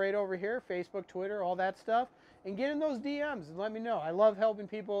showing up right over here, Facebook, Twitter, all that stuff. And get in those DMs and let me know. I love helping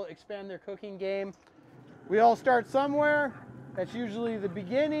people expand their cooking game. We all start somewhere. That's usually the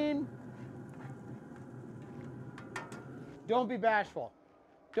beginning. Don't be bashful.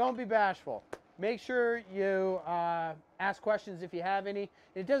 Don't be bashful. Make sure you ask questions if you have any.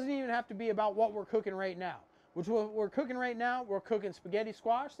 It doesn't even have to be about what we're cooking right now. Which what we're cooking right now, we're cooking spaghetti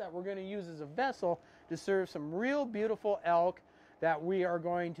squash that we're going to use as a vessel to serve some real beautiful elk that we are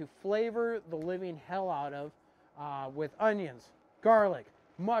going to flavor the living hell out of with onions, garlic,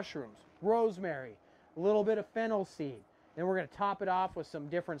 mushrooms, rosemary, a little bit of fennel seed. Then we're going to top it off with some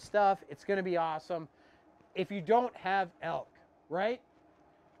different stuff. It's going to be awesome. If you don't have elk, right?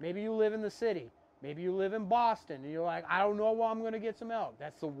 Maybe you live in the city. Maybe you live in Boston and you're like, I don't know where I'm going to get some elk.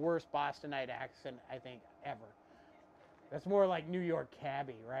 That's the worst Bostonite accent, I think, ever. That's more like New York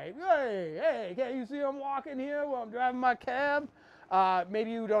cabbie, right? Hey, can't you see I'm walking here while I'm driving my cab? Maybe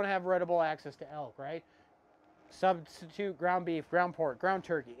you don't have readable access to elk, right? Substitute ground beef, ground pork, ground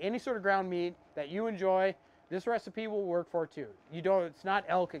turkey, any sort of ground meat that you enjoy. This recipe will work for too. It's not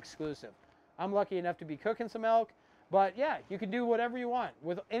elk exclusive. I'm lucky enough to be cooking some elk, but yeah, you can do whatever you want.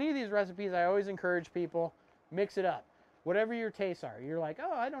 With any of these recipes, I always encourage people, mix it up. Whatever your tastes are. You're like,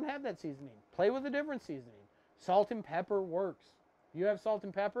 oh, I don't have that seasoning. Play with a different seasoning. Salt and pepper works. You have salt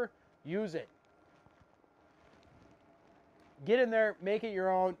and pepper, use it. Get in there, make it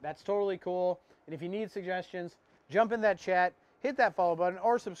your own. That's totally cool. And if you need suggestions, jump in that chat, hit that follow button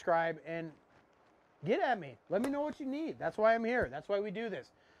or subscribe and get at me. Let me know what you need. That's why I'm here. That's why we do this.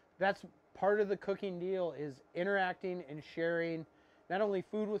 That's part of the cooking deal, is interacting and sharing not only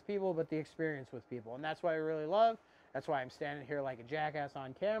food with people, but the experience with people. And that's what I really love. That's why I'm standing here like a jackass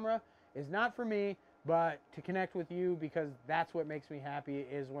on camera. It's not for me, but to connect with you, because that's what makes me happy,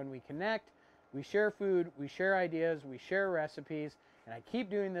 is when we connect, we share food, we share ideas, we share recipes, and I keep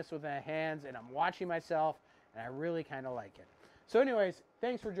doing this with my hands, and I'm watching myself, and I really kind of like it. So anyways,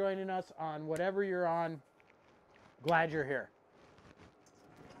 thanks for joining us on whatever you're on. Glad you're here.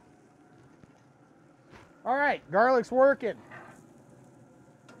 All right, garlic's working.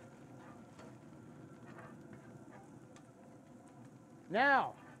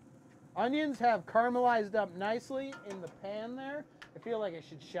 Now, onions have caramelized up nicely in the pan there. I feel like I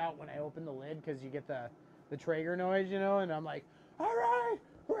should shout when I open the lid because you get the Traeger noise, you know, and I'm like, all right,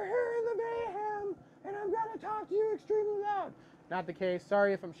 we're here in the mayhem. extremely loud. Not the case.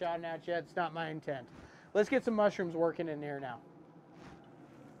 Sorry if I'm shouting at you. It's not my intent. Let's get some mushrooms working in here now.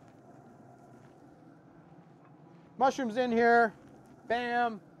 Mushrooms in here.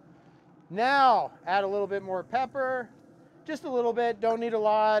 Bam. Now, add a little bit more pepper. Just a little bit. Don't need a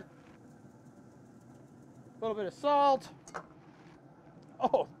lot. A little bit of salt.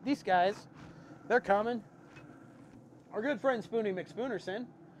 Oh, these guys, they're coming. Our good friend Spoony McSpoonerson,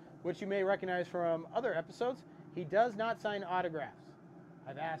 which you may recognize from other episodes, he does not sign autographs.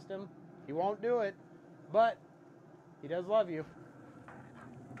 I've asked him. He won't do it, but he does love you.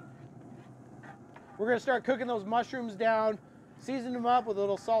 We're going to start cooking those mushrooms down, season them up with a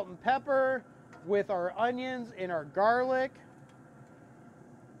little salt and pepper, with our onions and our garlic.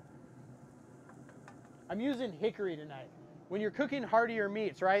 I'm using hickory tonight. When you're cooking heartier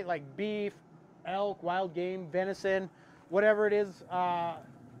meats, right, like beef, elk, wild game, venison, whatever it is,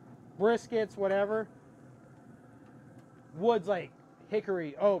 briskets, whatever, woods like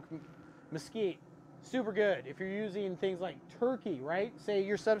hickory, oak, mesquite, super good. If you're using things like turkey, right, say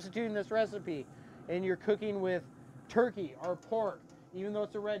you're substituting this recipe and you're cooking with turkey or pork, even though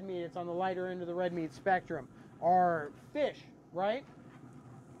it's a red meat, it's on the lighter end of the red meat spectrum, or fish, right?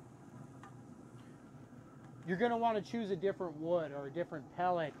 You're going to want to choose a different wood or a different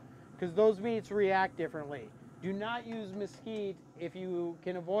pellet because those meats react differently. Do not use mesquite if you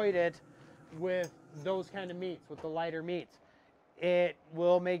can avoid it with those kind of meats, with the lighter meats. It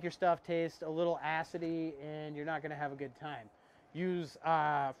will make your stuff taste a little acidy and you're not going to have a good time. Use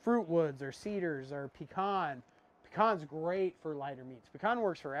fruit woods or cedars or pecan. Pecan's great for lighter meats. Pecan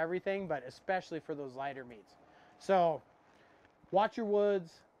works for everything, but especially for those lighter meats. So watch your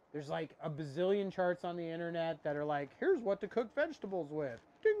woods. There's like a bazillion charts on the internet that are like, here's what to cook vegetables with.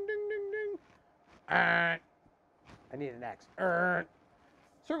 Ding, ding, ding, ding. I need an X.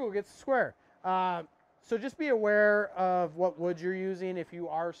 Circle gets a square. So just be aware of what wood you're using. If you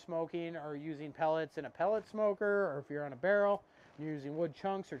are smoking or using pellets in a pellet smoker, or if you're on a barrel, you're using wood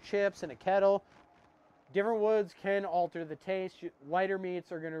chunks or chips in a kettle. Different woods can alter the taste. Lighter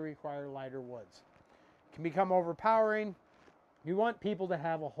meats are going to require lighter woods. It can become overpowering. You want people to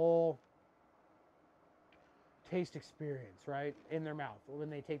have a whole taste experience, right, in their mouth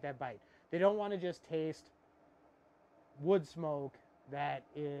when they take that bite. They don't want to just taste wood smoke that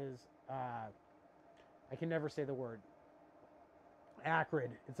is, I can never say the word,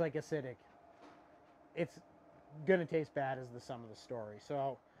 acrid. It's like acidic. It's going to taste bad is the sum of the story.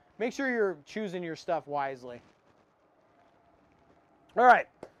 So make sure you're choosing your stuff wisely. All right,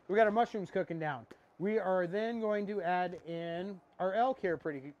 we got our mushrooms cooking down. We are then going to add in our elk here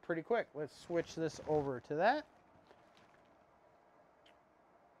pretty quick. Let's switch this over to that.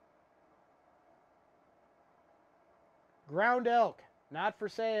 Ground elk, not for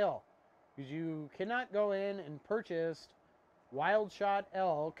sale. Because you cannot go in and purchase wild shot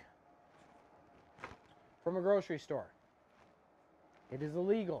elk from a grocery store. It is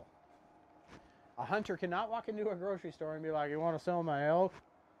illegal. A hunter cannot walk into a grocery store and be like, you want to sell my elk?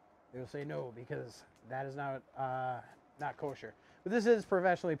 They will say no, because that is not kosher. But this is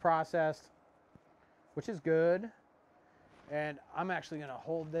professionally processed, which is good. And I'm actually going to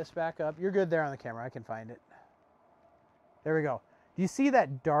hold this back up. You're good there on the camera. I can find it. There we go. Do you see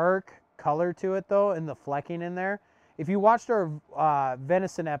that dark color to it, though, and the flecking in there? If you watched our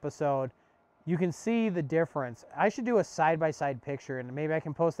venison episode, you can see the difference. I should do a side-by-side picture, and maybe I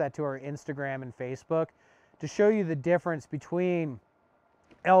can post that to our Instagram and Facebook to show you the difference between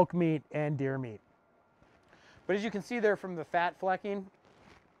elk meat and deer meat. But as you can see there from the fat flecking,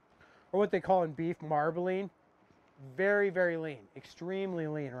 or what they call in beef marbling, very, very lean, extremely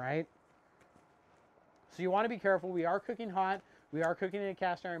lean, right? So you want to be careful. We are cooking hot. We are cooking in a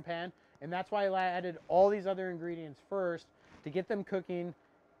cast iron pan, and that's why I added all these other ingredients first to get them cooking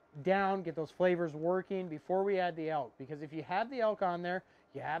down, get those flavors working before we add the elk. Because if you have the elk on there,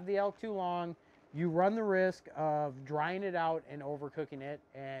 you have the elk too long, you run the risk of drying it out and overcooking it,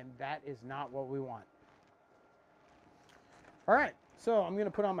 and that is not what we want. All right, so I'm going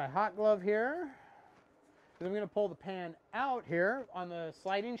to put on my hot glove here. I'm going to pull the pan out here on the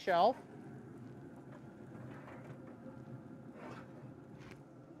sliding shelf.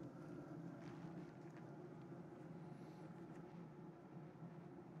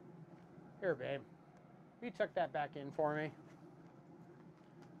 Here, babe. You tuck that back in for me.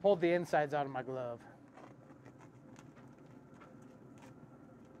 Pulled the insides out of my glove.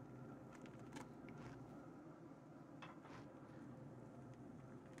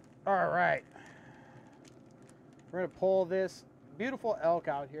 All right. We're going to pull this beautiful elk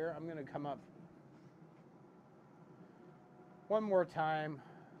out here. I'm going to come up one more time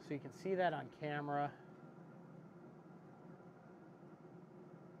so you can see that on camera.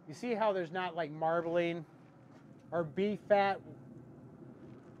 You see how there's not like marbling or beef fat?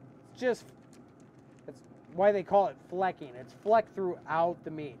 It's just, it's why they call it flecking. It's flecked throughout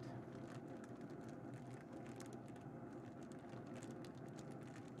the meat.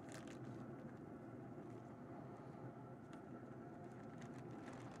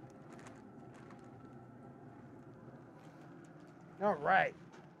 All right,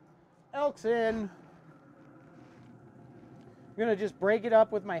 elk's in. I'm gonna just break it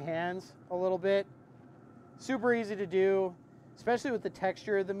up with my hands a little bit. Super easy to do, especially with the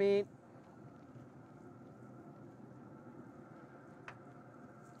texture of the meat.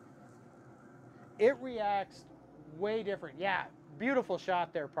 It reacts way different. Yeah, beautiful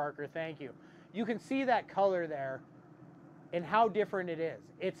shot there, Parker, thank you. You can see that color there and how different it is.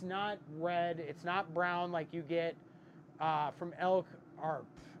 It's not red, it's not brown like you get from elk, or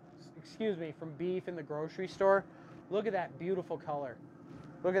excuse me, from beef in the grocery store. Look at that beautiful color.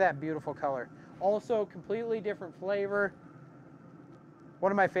 Look at that beautiful color. Also, completely different flavor.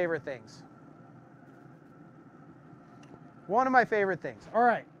 One of my favorite things. One of my favorite things. All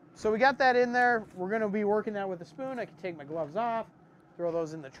right, so we got that in there. We're gonna be working that with a spoon. I can take my gloves off, throw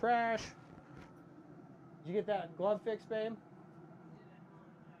those in the trash. Did you get that glove fixed, babe?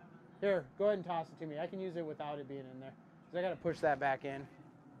 Here, go ahead and toss it to me. I can use it without it being in there, because I gotta push that back in.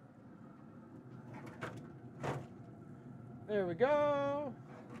 There we go.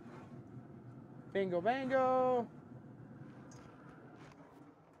 Bingo bango.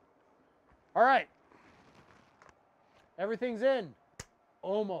 All right. Everything's in.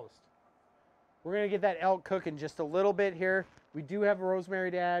 Almost. We're going to get that elk cooking just a little bit here. We do have a rosemary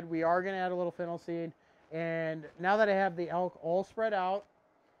to add. We are going to add a little fennel seed. And now that I have the elk all spread out,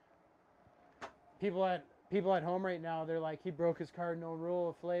 people at home right now, they're like, he broke his cardinal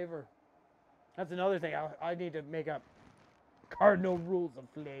rule of flavor. That's another thing. I need to make up cardinal rules of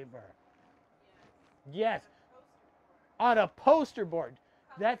flavor. Yes. On a poster board.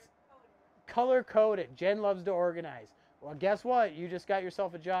 That's color coded. Jen loves to organize. Well, guess what? You just got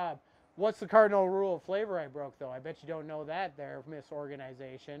yourself a job. What's the cardinal rule of flavor I broke, though? I bet you don't know that there, Miss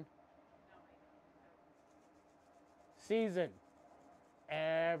Organization. Season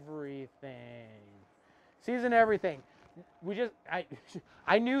everything. Season everything.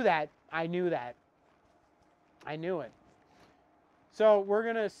 I knew that. I knew that. I knew it. So we're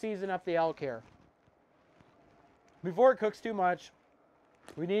going to season up the elk here. Before it cooks too much,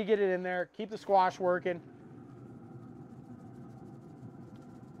 we need to get it in there. Keep the squash working.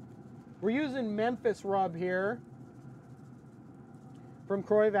 We're using Memphis rub here from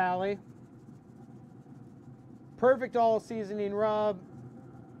Croy Valley. Perfect all seasoning rub.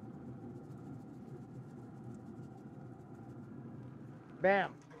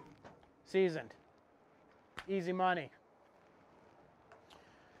 Bam. Seasoned. Easy money.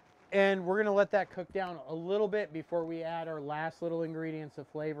 And we're going to let that cook down a little bit before we add our last little ingredients of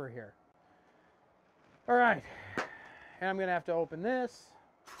flavor here. All right. And I'm going to have to open this,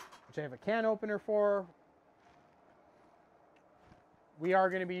 which I have a can opener for. We are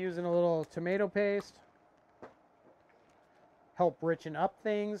going to be using a little tomato paste. Help richen up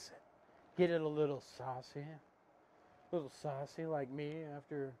things. Get it a little saucy. A little saucy like me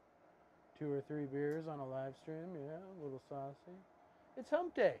after 2 or 3 beers on a live stream. Yeah, a little saucy. It's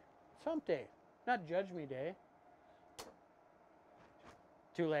hump day. It's hump day. Not judge me day.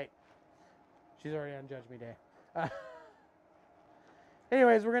 Too late. She's already on judge me day.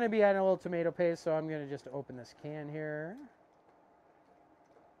 Anyways, we're going to be adding a little tomato paste, so I'm going to just open this can here.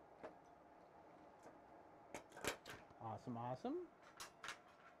 Awesome, awesome.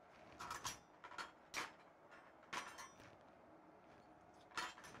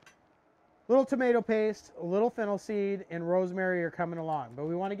 Little tomato paste, a little fennel seed, and rosemary are coming along. But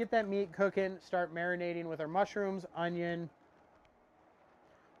we want to get that meat cooking, start marinating with our mushrooms, onion,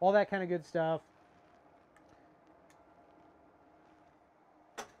 all that kind of good stuff.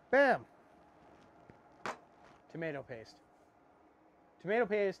 Bam! Tomato paste. Tomato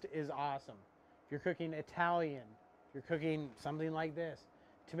paste is awesome. If you're cooking Italian, if you're cooking something like this,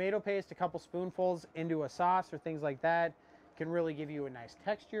 tomato paste, a couple spoonfuls into a sauce or things like that, can really give you a nice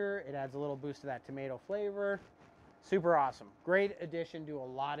texture. It adds a little boost to that tomato flavor. Super awesome. Great addition to a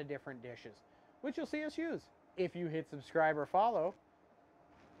lot of different dishes, which you'll see us use. If you hit subscribe or follow,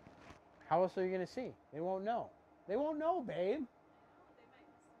 how else are you going to see? They won't know. They won't know, babe.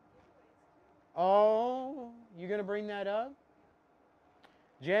 Oh, you going to bring that up?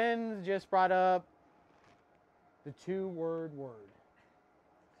 Jen just brought up the 2-word word.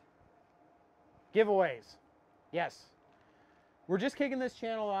 Giveaways. Yes. We're just kicking this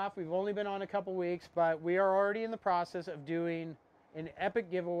channel off. We've only been on a couple weeks, but we are already in the process of doing an epic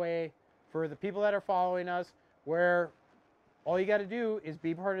giveaway for the people that are following us, where all you got to do is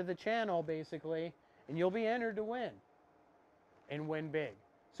be part of the channel, basically, and you'll be entered to win and win big.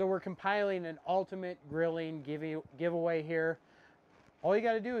 So we're compiling an ultimate grilling giveaway here. All you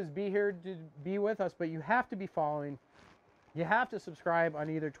got to do is be here to be with us, but you have to be following. You have to subscribe on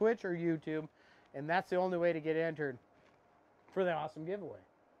either Twitch or YouTube, and that's the only way to get entered for the awesome giveaway.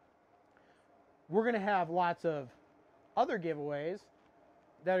 We're going to have lots of other giveaways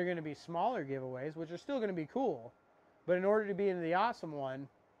that are going to be smaller giveaways, which are still going to be cool. But in order to be in the awesome one,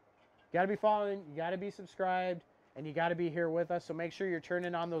 you got to be following, you got to be subscribed, and you got to be here with us. So make sure you're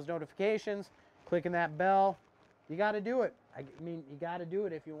turning on those notifications, clicking that bell. You got to do it. I mean, you got to do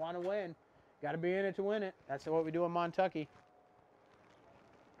it if you want to win. You got to be in it to win it. That's what we do in Montucky.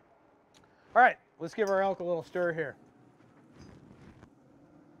 All right, let's give our elk a little stir here.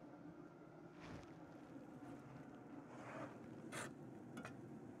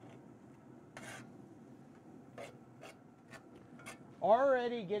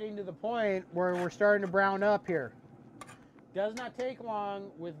 Already getting to the point where we're starting to brown up here. Does not take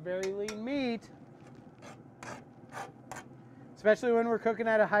long with very lean meat, especially when we're cooking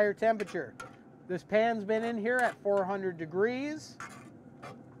at a higher temperature. This pan's been in here at 400 degrees.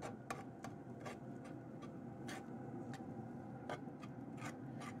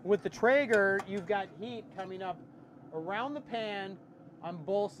 With the Traeger, you've got heat coming up around the pan on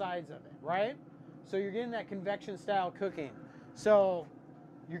both sides of it, right? So you're getting that convection style cooking. So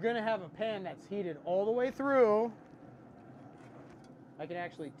you're going to have a pan that's heated all the way through. I can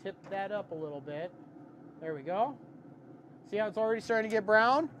actually tip that up a little bit. There we go. See how it's already starting to get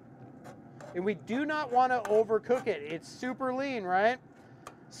brown? And we do not want to overcook it. It's super lean, right?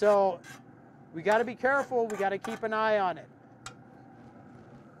 So we got to be careful. We got to keep an eye on it.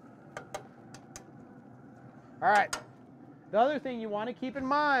 All right. The other thing you want to keep in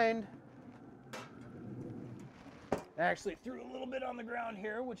mind, I actually threw a little bit on the ground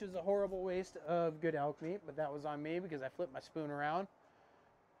here, which is a horrible waste of good elk meat, but that was on me because I flipped my spoon around.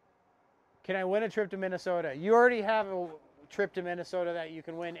 Can I win a trip to Minnesota? You already have a trip to Minnesota that you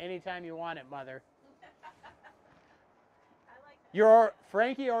can win anytime you want it, Mother.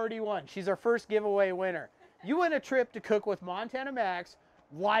 Frankie already won. She's our first giveaway winner. You win a trip to cook with Montana Max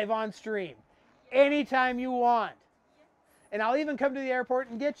live on stream anytime you want. And I'll even come to the airport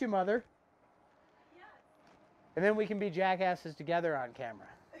and get you, Mother. And then we can be jackasses together on camera.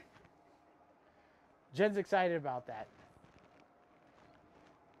 Jen's excited about that.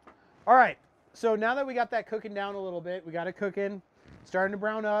 All right, so now that we got that cooking down a little bit, we got it cooking, starting to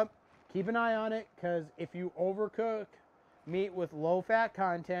brown up. Keep an eye on it, because if you overcook meat with low fat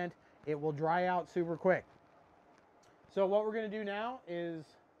content, it will dry out super quick. So what we're going to do now is,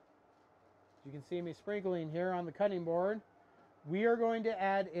 you can see me sprinkling here on the cutting board, we are going to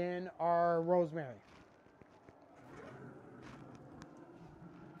add in our rosemary.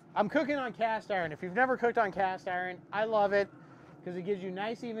 I'm cooking on cast iron. If you've never cooked on cast iron, I love it because it gives you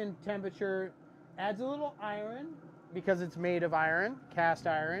nice even temperature. Adds a little iron because it's made of iron, cast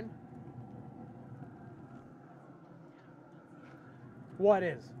iron. What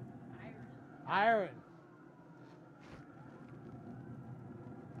is? Iron.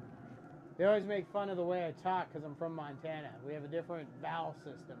 They always make fun of the way I talk because I'm from Montana. We have a different vowel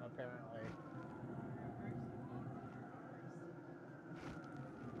system, apparently.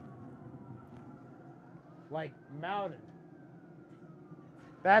 Like mountain.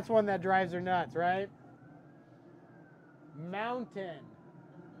 That's one that drives her nuts, right? Mountain.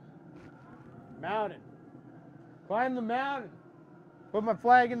 Mountain. Climb the mountain. Put my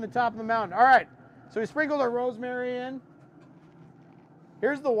flag in the top of the mountain. All right. So we sprinkled our rosemary in.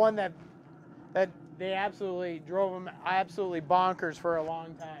 Here's the one that they absolutely drove them absolutely bonkers for a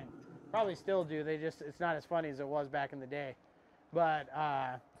long time. Probably still do. It's not as funny as it was back in the day. But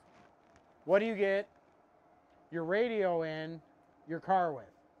what do you get your radio in your car with,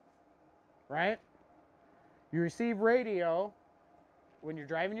 right? You receive radio when you're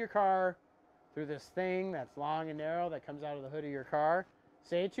driving your car through this thing that's long and narrow that comes out of the hood of your car.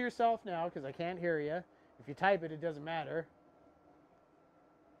 Say it to yourself now because I can't hear you. If you type it, it doesn't matter.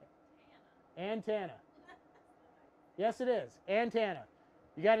 Antenna. Yes, it is. Antenna.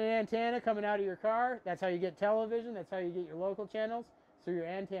 You got an antenna coming out of your car. That's how you get television. That's how you get your local channels. So your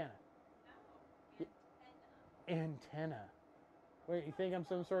antenna. Antenna. Wait, you think I'm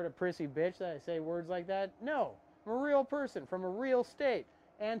some sort of prissy bitch that I say words like that? No. I'm a real person from a real state.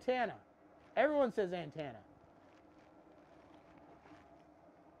 Antenna. Everyone says antenna.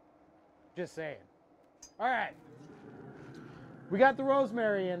 Just saying. All right. We got the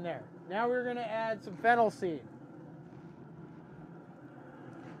rosemary in there. Now we're going to add some fennel seed.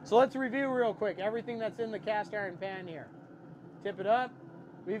 So let's review real quick everything that's in the cast iron pan here. Tip it up.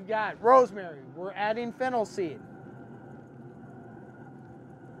 We've got rosemary. We're adding fennel seed.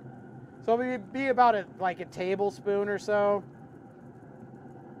 So it'll be about like a tablespoon or so.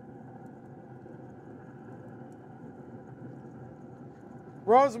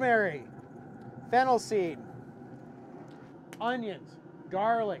 Rosemary, fennel seed, onions,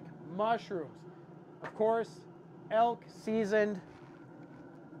 garlic, mushrooms. Of course, elk seasoned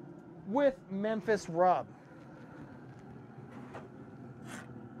with Memphis rub.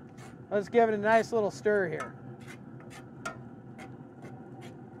 Let's give it a nice little stir here.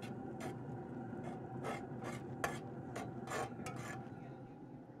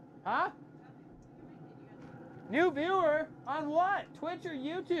 Huh? New viewer? On what? Twitch or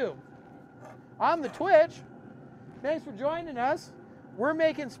YouTube? On the Twitch. Thanks for joining us. We're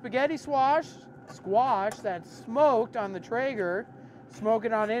making spaghetti squash that's smoked on the Traeger, smoke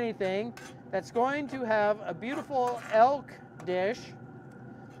it on anything, that's going to have a beautiful elk dish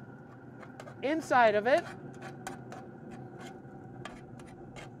inside of it.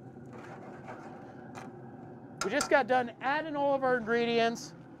 We just got done adding all of our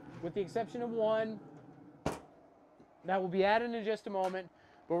ingredients, with the exception of one. That will be added in just a moment,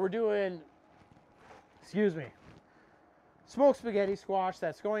 but we're doing, smoked spaghetti squash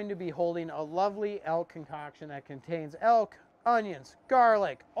that's going to be holding a lovely elk concoction that contains elk, onions,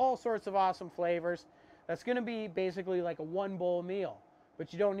 garlic, all sorts of awesome flavors. That's going to be basically like a one bowl meal,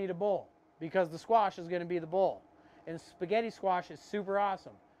 but you don't need a bowl because the squash is going to be the bowl. And spaghetti squash is super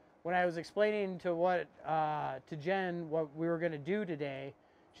awesome. When I was explaining to Jen what we were going to do today,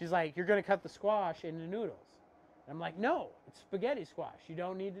 she's like, "You're going to cut the squash into noodles." I'm like, "No, it's spaghetti squash. You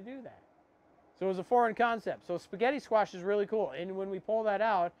don't need to do that." So it was a foreign concept. So spaghetti squash is really cool. And when we pull that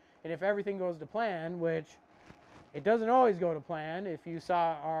out, and if everything goes to plan, which it doesn't always go to plan. If you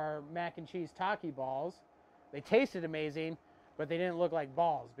saw our mac and cheese taki balls, they tasted amazing, but they didn't look like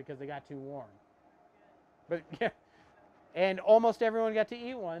balls because they got too warm. But yeah, and almost everyone got to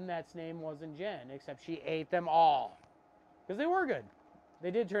eat one. That's name wasn't Jen, except she ate them all because they were good.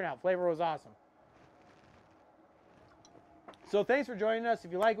 They did turn out. Flavor was awesome. So thanks for joining us.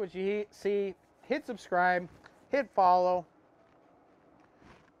 If you like what you see, hit subscribe, hit follow.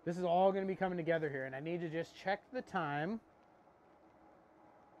 This is all going to be coming together here, and I need to just check the time.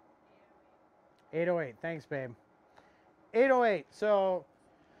 8:08. Thanks, babe. 8:08. So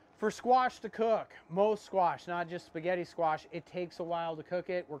for squash to cook, most squash, not just spaghetti squash, it takes a while to cook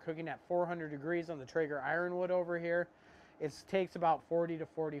it. We're cooking at 400 degrees on the Traeger Ironwood over here. It takes about 40 to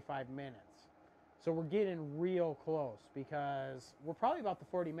 45 minutes. So we're getting real close because we're probably about the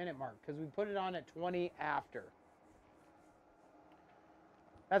 40-minute mark because we put it on at 20 after.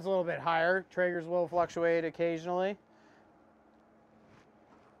 That's a little bit higher. Traegers will fluctuate occasionally.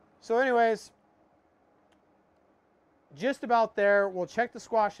 So anyways, just about there. We'll check the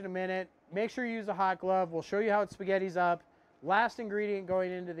squash in a minute. Make sure you use a hot glove. We'll show you how it spaghetti's up. Last ingredient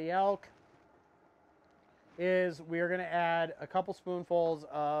going into the elk is we are going to add a couple spoonfuls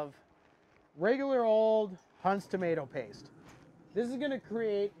of regular old Hunt's tomato paste. This is going to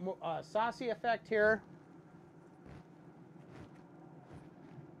create a saucy effect here.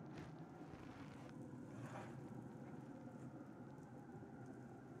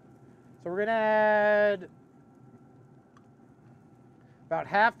 So we're going to add about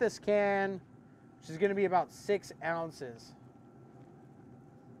half this can, which is going to be about 6 ounces.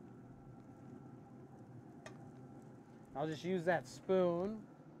 I'll just use that spoon.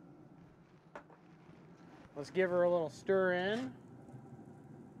 Let's give her a little stir in.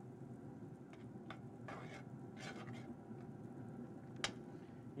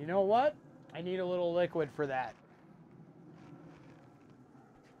 You know what? I need a little liquid for that.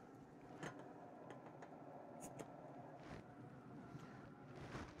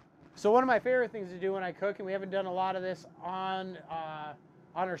 So one of my favorite things to do when I cook, and we haven't done a lot of this on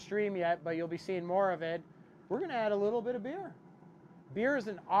our stream yet, but you'll be seeing more of it, we're going to add a little bit of beer. Beer is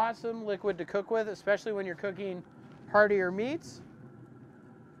an awesome liquid to cook with, especially when you're cooking heartier meats.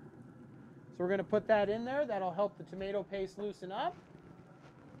 So we're going to put that in there. That'll help the tomato paste loosen up.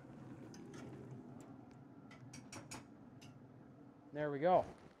 There we go.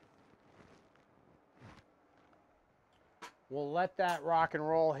 We'll let that rock and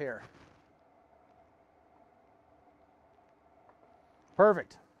roll here.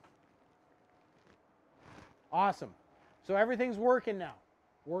 Perfect. Awesome. So everything's working now.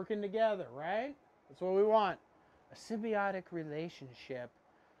 Working together, right? That's what we want. A symbiotic relationship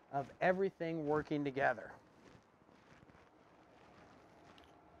of everything working together.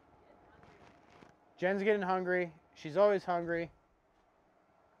 Jen's getting hungry. She's always hungry.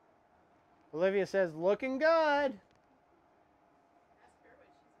 Olivia says, looking good.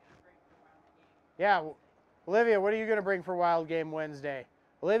 Yeah, Olivia, what are you going to bring for Wild Game Wednesday?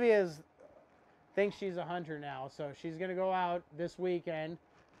 Olivia thinks she's a hunter now, so she's going to go out this weekend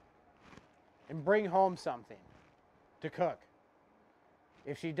and bring home something to cook.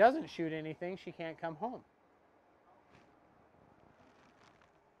 If she doesn't shoot anything, she can't come home.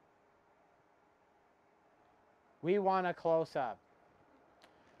 We want a close-up.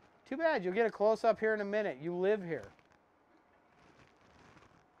 Too bad, you'll get a close-up here in a minute. You live here.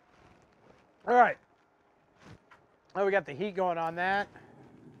 All right. Oh, we got the heat going on that.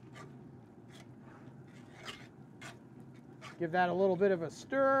 Give that a little bit of a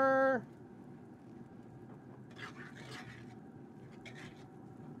stir.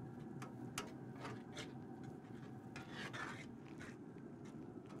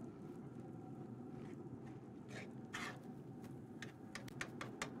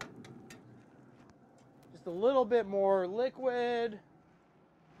 Just a little bit more liquid.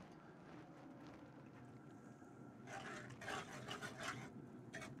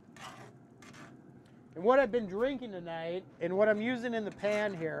 And what I've been drinking tonight, and what I'm using in the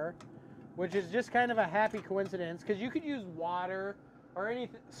pan here, which is just kind of a happy coincidence, because you could use water or any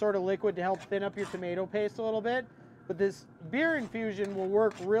sort of liquid to help thin up your tomato paste a little bit, but this beer infusion will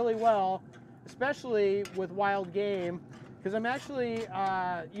work really well, especially with Wild Game, because I'm actually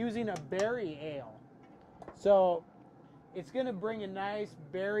using a berry ale. So it's going to bring a nice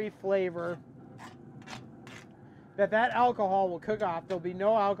berry flavor that alcohol will cook off. There'll be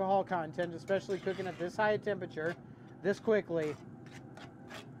no alcohol content, especially cooking at this high temperature, this quickly.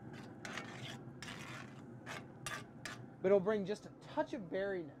 But it'll bring just a touch of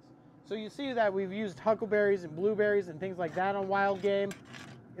berryness. So you see that we've used huckleberries and blueberries and things like that on Wild Game.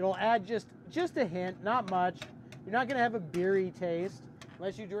 It'll add just a hint, not much. You're not going to have a beery taste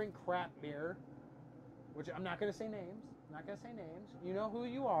unless you drink crap beer, which I'm not going to say names. I'm not going to say names. You know who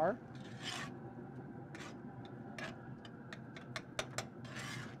you are.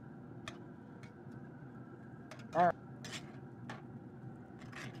 All right.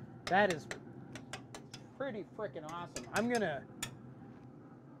 That is pretty freaking awesome. I'm going to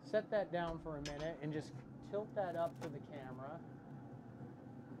set that down for a minute and just tilt that up for the camera.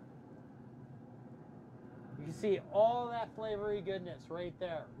 You can see all that flavory goodness right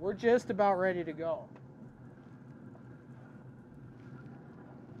there. We're just about ready to go.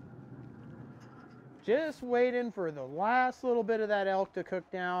 Just waiting for the last little bit of that elk to cook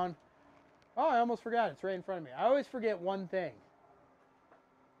down. Oh, I almost forgot. It's right in front of me. I always forget one thing.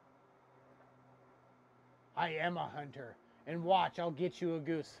 I am a hunter. And watch, I'll get you a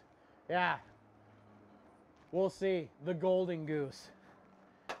goose. Yeah. We'll see. The golden goose.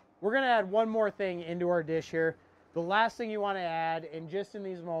 We're going to add one more thing into our dish here. The last thing you want to add, and just in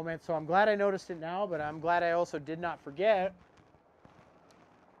these moments, so I'm glad I noticed it now, but I'm glad I also did not forget,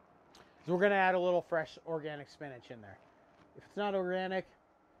 is we're going to add a little fresh organic spinach in there. If it's not organic,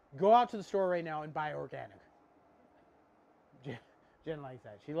 go out to the store right now and buy organic. Jen likes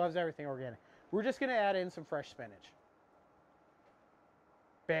that. She loves everything organic. We're just going to add in some fresh spinach.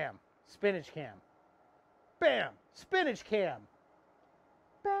 Bam. Spinach cam. Bam. Spinach cam.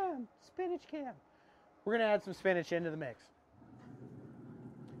 Bam. Spinach cam. We're going to add some spinach into the mix.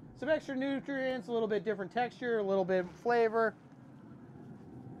 Some extra nutrients, a little bit different texture, a little bit of flavor.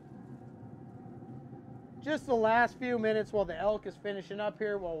 Just the last few minutes while the elk is finishing up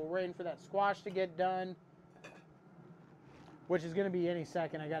here, while we're waiting for that squash to get done, which is going to be any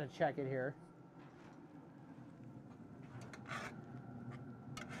second. I got to check it here.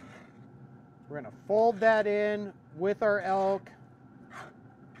 We're going to fold that in with our elk.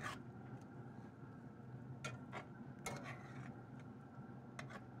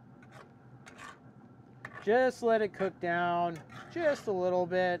 Just let it cook down just a little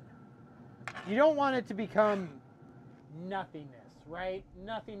bit. You don't want it to become nothingness, right?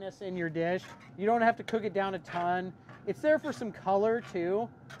 Nothingness in your dish. You don't have to cook it down a ton. It's there for some color too.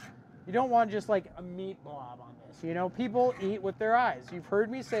 You don't want just like a meat blob on this. You know, people eat with their eyes. You've heard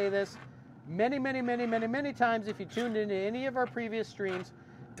me say this many times. If you tuned into any of our previous streams,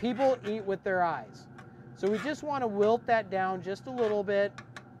 people eat with their eyes. So we just want to wilt that down just a little bit,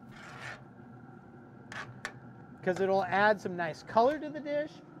 because it'll add some nice color to the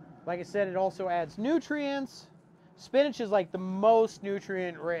dish. Like I said, it also adds nutrients. Spinach is like the most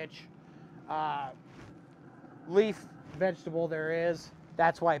nutrient-rich leaf vegetable there is.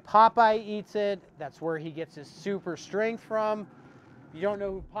 That's why Popeye eats it. That's where he gets his super strength from. If you don't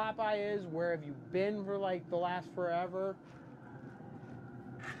know who Popeye is, where have you been for like the last forever?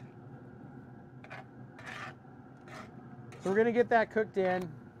 So we're gonna get that cooked in.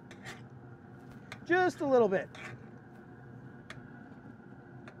 Just a little bit.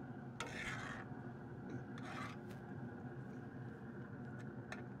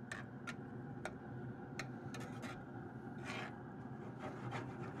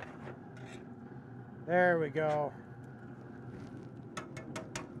 There we go.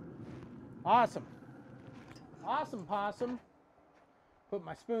 Awesome. Awesome possum. Put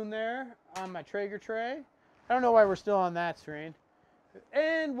my spoon there on my Traeger tray. I don't know why we're still on that screen.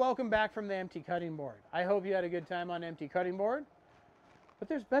 And welcome back from the empty cutting board. I hope you had a good time on empty cutting board. But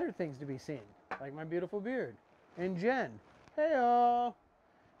there's better things to be seen, like my beautiful beard. And Jen. Hey-oh.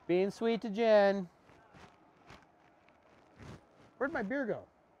 Being sweet to Jen. Where'd my beer go?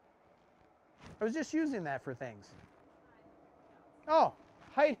 I was just using that for things. Oh,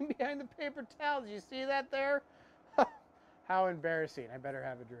 hiding behind the paper towels. You see that there? How embarrassing. I better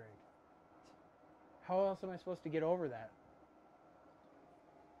have a drink. How else am I supposed to get over that?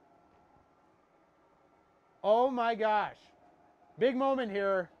 Oh my gosh. Big moment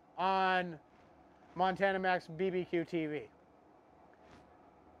here on Montana Max BBQ TV.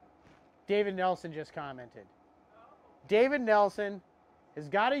 David Nelson just commented. David Nelson has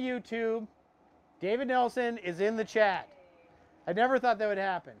got a YouTube. David Nelson is in the chat. I never thought that would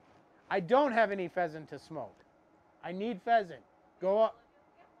happen. I don't have any pheasant to smoke. I need pheasant. Go up.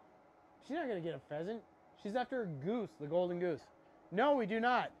 She's not going to get a pheasant. She's after a goose, the golden goose. No, we do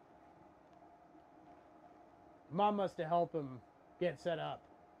not. Mom must have helped him get set up.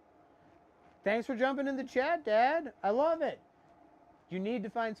 Thanks for jumping in the chat, Dad. I love it. You need to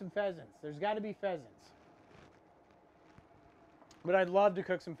find some pheasants. There's got to be pheasants. But I'd love to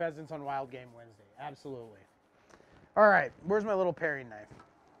cook some pheasants on Wildgame Wednesday. Absolutely. All right. Where's my little paring knife?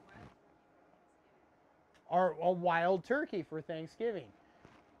 Or a wild turkey for Thanksgiving.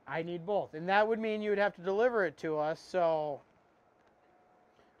 I need both. And that would mean you would have to deliver it to us. So,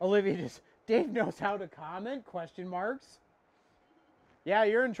 Olivia just, Dave knows how to comment? Question marks. Yeah,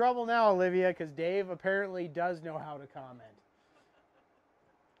 you're in trouble now, Olivia, because Dave apparently does know how to comment.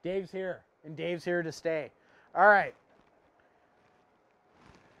 Dave's here, and Dave's here to stay. All right.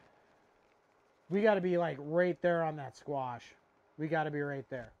 We got to be like right there on that squash. We got to be right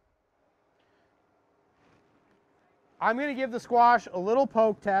there. I'm going to give the squash a little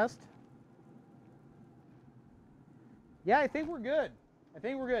poke test. Yeah, I think we're good. I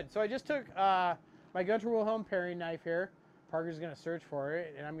think we're good. So I just took my Gunter Wilhelm paring knife here. Parker's going to search for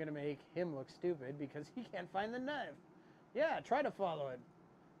it, and I'm going to make him look stupid because he can't find the knife. Yeah, try to follow it.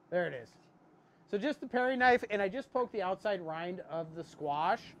 There it is. So just the paring knife, and I just poked the outside rind of the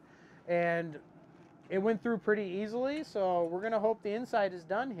squash, and it went through pretty easily. So we're going to hope the inside is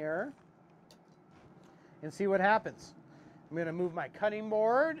done here and see what happens. I'm going to move my cutting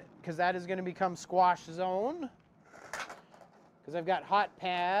board because that is going to become squash zone. Because I've got hot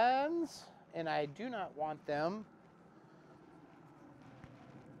pans, and I do not want them.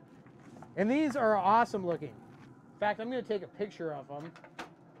 And these are awesome looking. In fact, I'm going to take a picture of them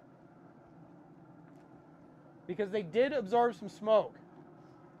because they did absorb some smoke.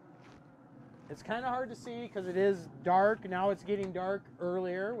 It's kind of hard to see because it is dark. Now it's getting dark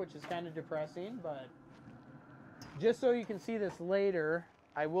earlier, which is kind of depressing, but just so you can see this later,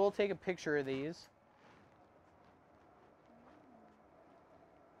 I will take a picture of these.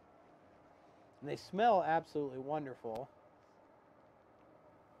 And they smell absolutely wonderful.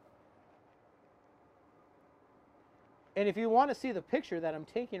 And if you want to see the picture that I'm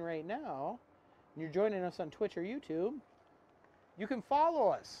taking right now, and you're joining us on Twitch or YouTube, you can follow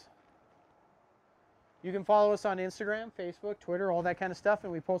us. You can follow us on Instagram, Facebook, Twitter, all that kind of stuff,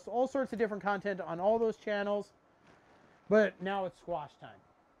 and we post all sorts of different content on all those channels. But now it's squash time.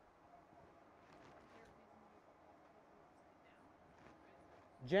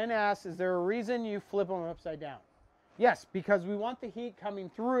 Jen asks, is there a reason you flip them upside down? Yes, because we want the heat coming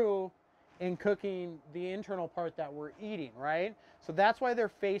through and cooking the internal part that we're eating, right? So that's why they're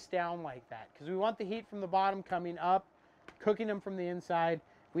face down like that, because we want the heat from the bottom coming up, cooking them from the inside.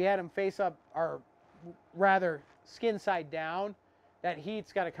 If we had them face up, or rather skin side down, that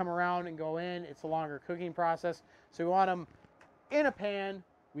heat's got to come around and go in. It's a longer cooking process. So we want them in a pan.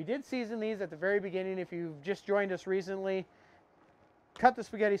 We did season these at the very beginning. If you've just joined us recently, cut the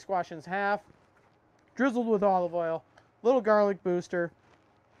spaghetti squash in half, drizzled with olive oil, little garlic booster,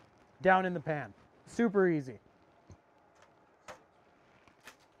 down in the pan. Super easy.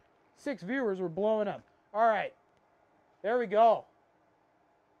 6 viewers were blowing up. All right, there we go.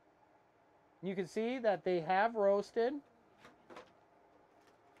 You can see that they have roasted.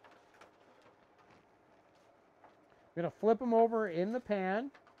 I'm going to flip them over in the pan.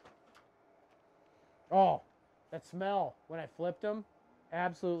 Oh, that smell when I flipped them,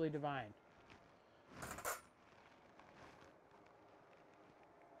 absolutely divine.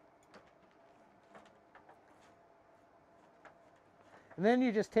 And then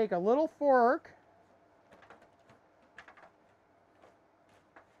you just take a little fork.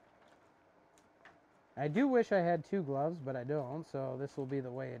 I do wish I had 2 gloves, but I don't, so this will be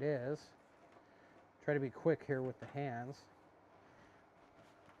the way it is. Try to be quick here with the hands.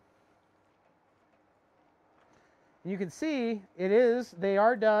 You can see they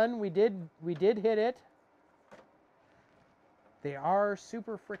are done. We did hit it. They are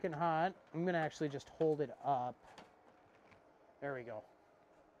super freaking hot. I'm going to actually just hold it up. There we go.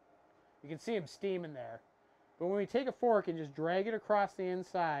 You can see them steaming there. But when we take a fork and just drag it across the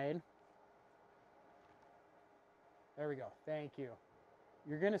inside, there we go. Thank you.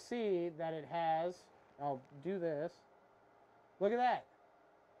 You're going to see that it has, I'll do this. Look at that.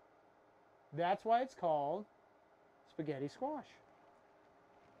 That's why it's called spaghetti squash.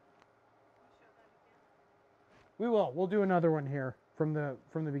 We will. We'll do another one here from the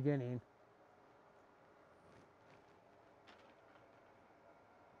beginning.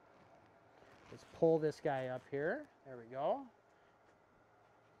 Let's pull this guy up here. There we go.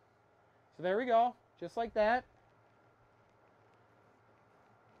 So there we go. Just like that.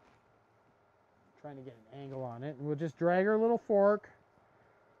 Trying to get an angle on it. And we'll just drag our little fork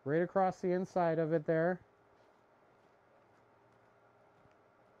right across the inside of it there.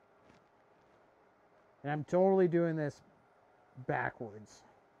 And I'm totally doing this backwards.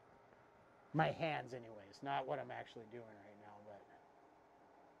 My hands anyways, not what I'm actually doing right now. But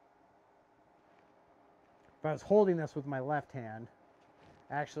if I was holding this with my left hand,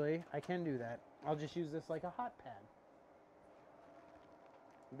 actually, I can do that. I'll just use this like a hot pad.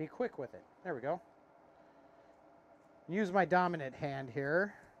 Be quick with it. There we go. Use my dominant hand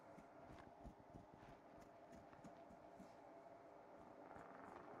here.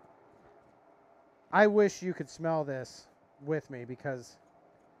 I wish you could smell this with me because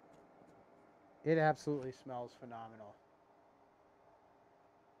it absolutely smells phenomenal.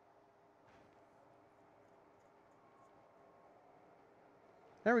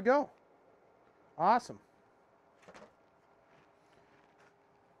 There we go. Awesome.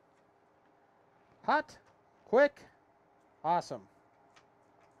 Hot, quick, awesome.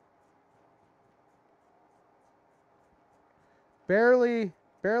 Barely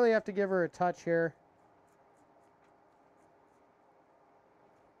have to give her a touch here.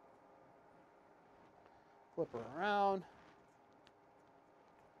 Flip her around.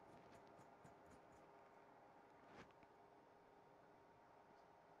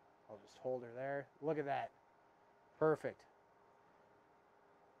 I'll just hold her there. Look at that. Perfect.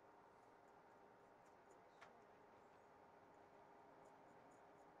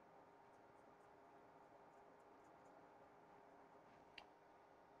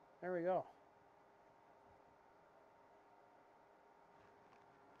 There we go.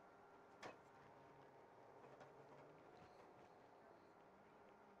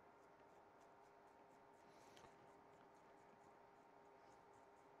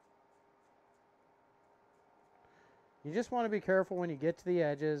 You just want to be careful when you get to the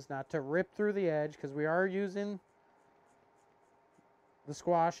edges, not to rip through the edge, because we are using the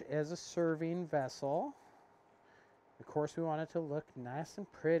squash as a serving vessel. Of course, we want it to look nice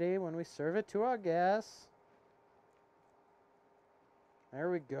and pretty when we serve it to our guests.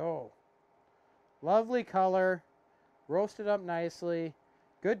 There we go. Lovely color, roasted up nicely,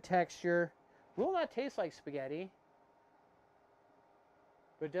 good texture. Will not taste like spaghetti,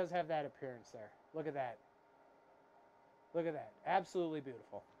 but it does have that appearance there. Look at that. Look at that. Absolutely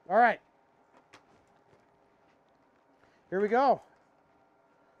beautiful. All right. Here we go.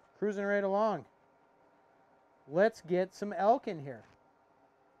 Cruising right along. Let's get some elk in here.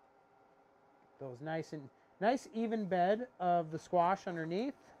 Those nice even bed of the squash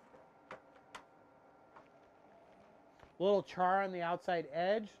underneath. Little char on the outside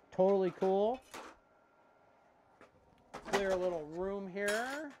edge. Totally cool. Clear a little room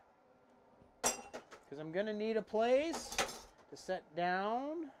here, because I'm going to need a place to set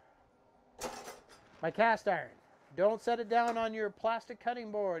down my cast iron. Don't set it down on your plastic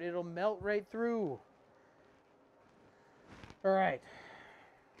cutting board. It'll melt right through. All right.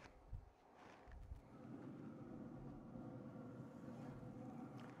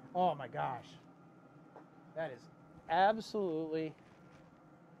 Oh my gosh. That is absolutely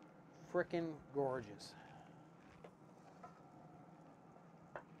freaking gorgeous.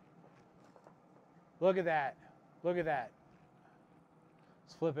 Look at that. Look at that.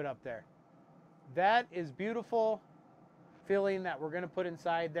 Let's flip it up there. That is beautiful filling that we're going to put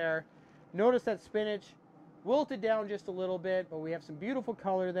inside there. Notice that spinach wilted down just a little bit, but we have some beautiful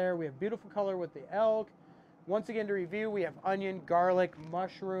color there. We have beautiful color with the elk. Once again, to review, we have onion, garlic,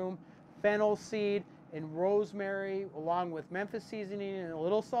 mushroom, fennel seed, and rosemary, along with Memphis seasoning and a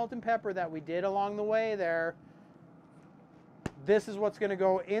little salt and pepper that we did along the way there. This is what's going to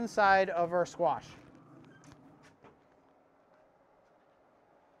go inside of our squash.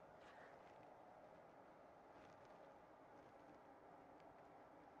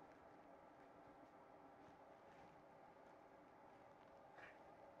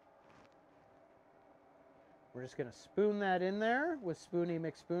 We're just going to spoon that in there with Spoony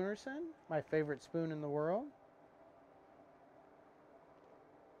McSpoonerson, my favorite spoon in the world.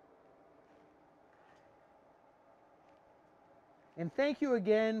 And thank you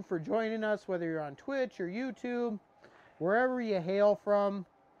again for joining us, whether you're on Twitch or YouTube, wherever you hail from.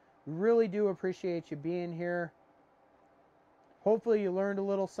 We really do appreciate you being here. Hopefully you learned a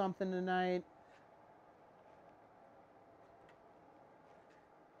little something tonight.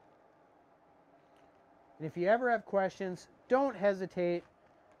 And if you ever have questions, don't hesitate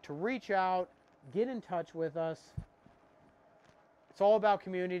to reach out, get in touch with us. It's all about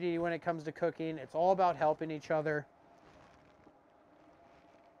community when it comes to cooking. It's all about helping each other.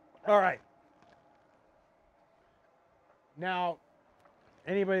 All right. Now,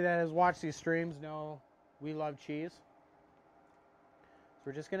 anybody that has watched these streams know we love cheese. So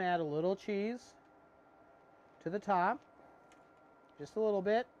we're just going to add a little cheese to the top. Just a little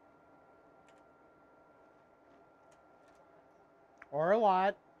bit. Or a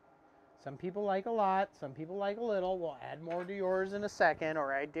lot. Some people like a lot. Some people like a little. We'll add more to yours in a second. All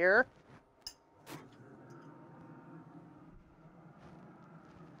right, dear?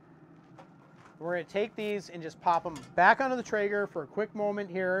 We're going to take these and just pop them back onto the Traeger for a quick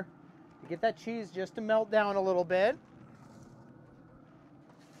moment here to get that cheese just to melt down a little bit.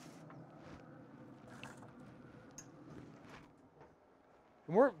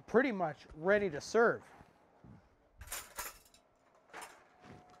 And we're pretty much ready to serve.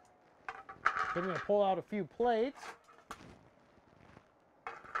 So I'm going to pull out a few plates.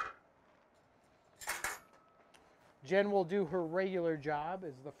 Jen will do her regular job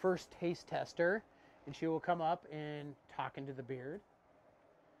as the first taste tester, and she will come up and talk into the beard.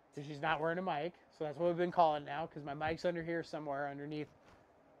 So she's not wearing a mic, so that's what we've been calling now, because my mic's under here somewhere underneath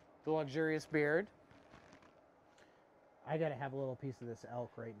the luxurious beard. I got to have a little piece of this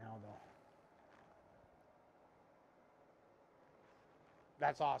elk right now, though.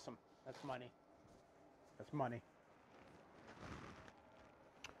 That's awesome. That's money. That's money.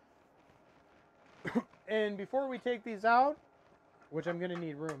 And before we take these out, which I'm going to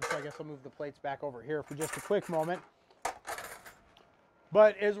need room, so I guess I'll move the plates back over here for just a quick moment.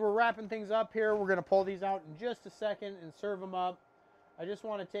 But as we're wrapping things up here, we're going to pull these out in just a second and serve them up. I just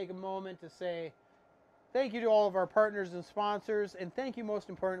want to take a moment to say thank you to all of our partners and sponsors, and thank you most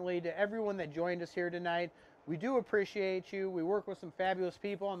importantly to everyone that joined us here tonight. We do appreciate you. We work with some fabulous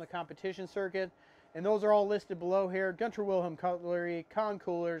people on the competition circuit, and those are all listed below here. Gunter Wilhelm Cutlery, Con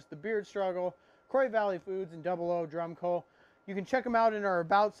Coolers, The Beard Struggle, Croy Valley Foods, and 00 Drumco. You can check them out in our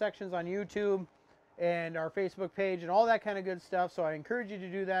About sections on YouTube and our Facebook page and all that kind of good stuff. So I encourage you to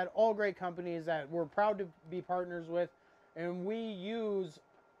do that. All great companies that we're proud to be partners with, and we use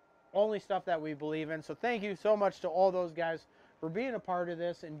only stuff that we believe in. So thank you so much to all those guys for being a part of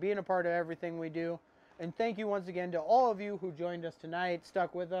this and being a part of everything we do. And thank you once again to all of you who joined us tonight,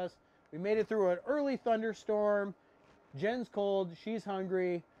 stuck with us. We made it through an early thunderstorm. Jen's cold, she's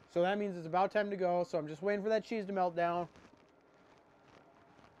hungry, so that means it's about time to go. So I'm just waiting for that cheese to melt down,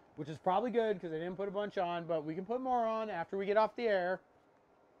 which is probably good because I didn't put a bunch on, but we can put more on after we get off the air.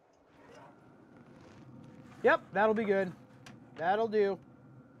 Yep, that'll be good. That'll do.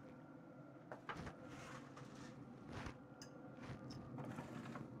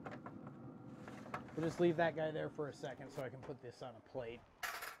 We'll just leave that guy there for a second so I can put this on a plate.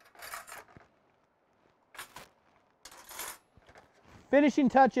 Finishing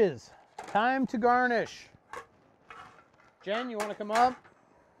touches. Time to garnish. Jen, you want to come up?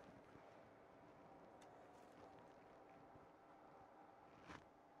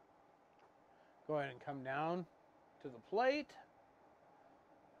 Go ahead and come down to the plate.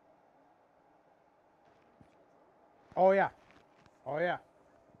 Oh yeah. Oh yeah.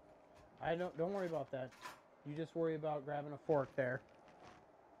 Don't worry about that. You just worry about grabbing a fork there.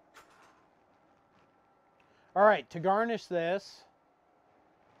 All right, to garnish this,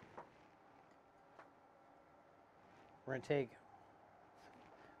 we're going to take,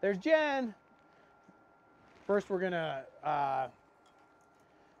 there's Jen. First, we're going to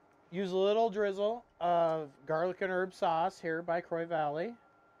use a little drizzle of garlic and herb sauce here by Croy Valley.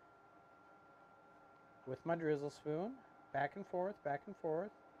 with my drizzle spoon. Back and forth, back and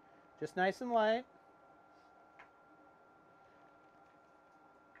forth. Just nice and light.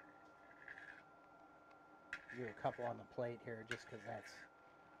 Do a couple on the plate here just because that's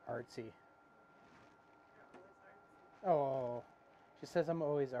artsy. Oh, she says I'm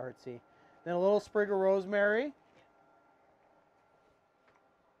always artsy. Then a little sprig of rosemary.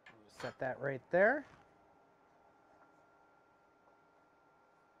 Set that right there.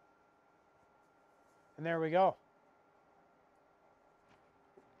 And there we go.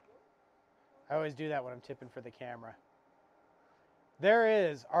 I always do that when I'm tipping for the camera. There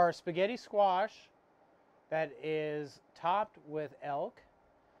is our spaghetti squash that is topped with elk,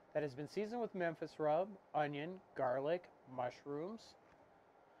 that has been seasoned with Memphis rub, onion, garlic, mushrooms,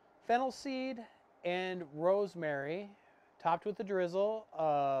 fennel seed, and rosemary, topped with a drizzle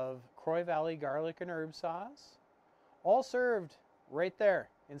of Croy Valley garlic and herb sauce, all served right there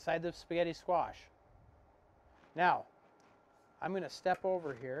inside the spaghetti squash. Now, I'm going to step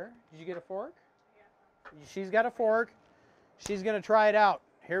over here. Did you get a fork? Yeah. She's got a fork. She's going to try it out.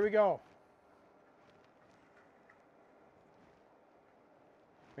 Here we go.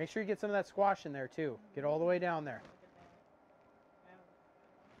 Make sure you get some of that squash in there too. Get all the way down there.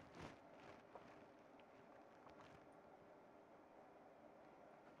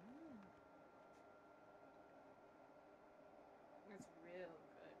 It's real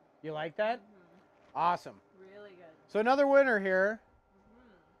good. You like that? Mm-hmm. Awesome. Really good. So another winner here.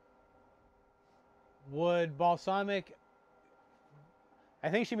 Mm-hmm. Would balsamic, I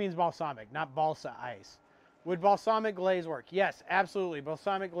think she means balsamic, not balsa ice. Would balsamic glaze work? Yes, absolutely.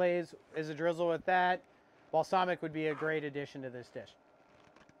 Balsamic glaze is a drizzle with that. Balsamic would be a great addition to this dish.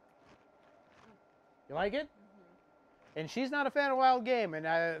 You like it? Mm-hmm. And she's not a fan of wild game. And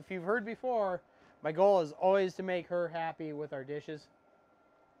if you've heard before, my goal is always to make her happy with our dishes.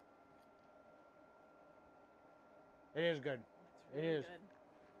 It is good. It's really it is. Good.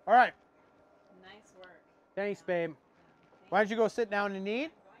 All right. Nice work. Thanks, babe. Why don't you go sit down and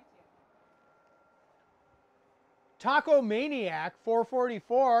eat? Taco Maniac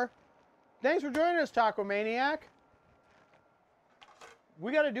 444. Thanks for joining us, Taco Maniac.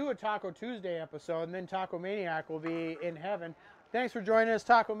 We got to do a Taco Tuesday episode, and then Taco Maniac will be in heaven. Thanks for joining us,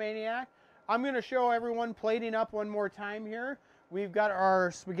 Taco Maniac. I'm going to show everyone plating up one more time here. We've got our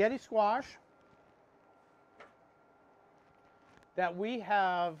spaghetti squash that we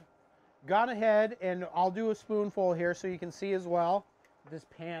have gone ahead, and I'll do a spoonful here so you can see as well. This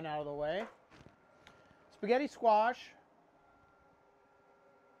pan out of the way. Spaghetti squash.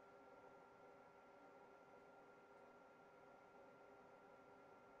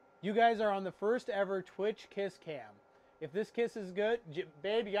 You guys are on the first ever Twitch kiss cam. If this kiss is good,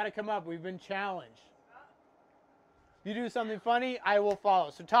 babe, you got to come up. We've been challenged. If you do something funny, I will follow.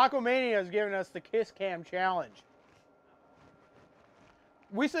 So Taco Mania has given us the kiss cam challenge.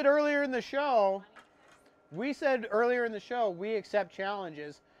 We said earlier in the show, we accept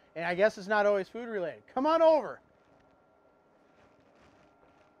challenges. And I guess it's not always food related. Come on over.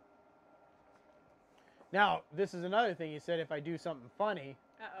 Now, this is another thing you said, if I do something funny.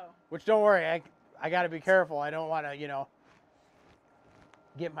 Uh-oh. Which, don't worry, I got to be careful. I don't want to,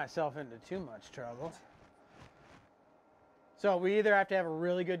 get myself into too much trouble. So we either have to have a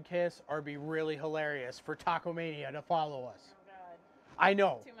really good kiss or be really hilarious for Taco Mania to follow us. Oh, God. I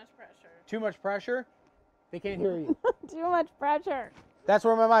know. Too much pressure. Too much pressure? They can't hear you. Too much pressure. That's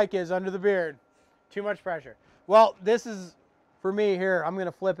where my mic is, under the beard. Too much pressure. Well, this is, for me here, I'm going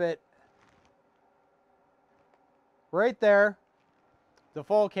to flip it right there, the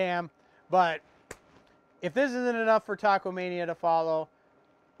full cam. But if this isn't enough for Taco Mania to follow,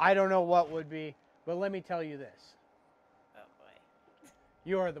 I don't know what would be. But let me tell you this. Oh, boy.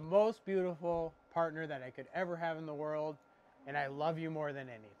 You are the most beautiful partner that I could ever have in the world, and I love you more than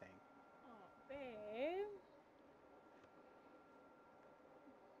anything. Oh, babe.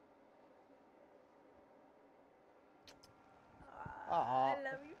 I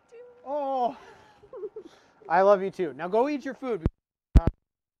love you too. Oh, I love you too. Now go eat your food.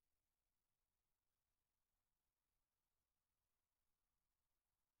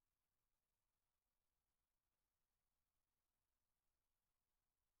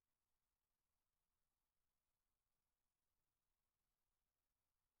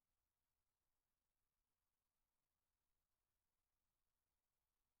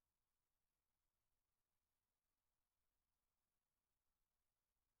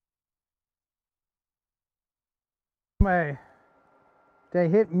 Did I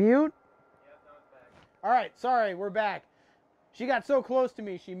hit mute? Yep, now it's back. All right, sorry, we're back. She got so close to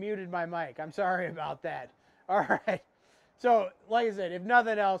me, she muted my mic. I'm sorry about that. All right. So, like I said, if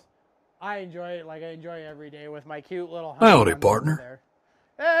nothing else, I enjoy it like I enjoy every day with my cute little Howdy, honey buns partner. over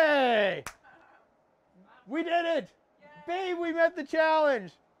there. Hey! We did it! Babe, we met the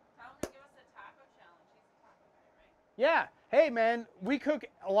challenge! Tell him to give us a taco challenge. He's a taco guy, right? Yeah. Hey, man, we cook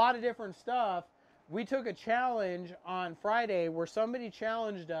a lot of different stuff. We took a challenge on Friday where somebody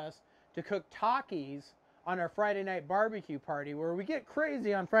challenged us to cook Takis on our Friday night barbecue party, where we get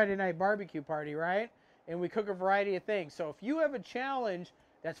crazy on Friday night barbecue party, right? And we cook a variety of things. So if you have a challenge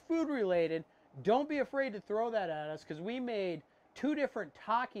that's food related, don't be afraid to throw that at us, because we made 2 different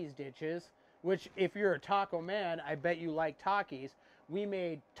Takis dishes, which if you're a taco man, I bet you like Takis. We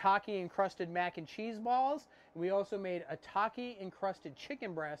made Taki encrusted mac and cheese balls. We also made a Taki encrusted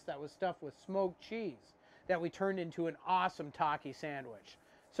chicken breast that was stuffed with smoked cheese that we turned into an awesome Taki sandwich.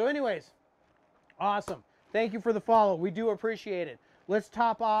 So anyways, awesome. Thank you for the follow. We do appreciate it. Let's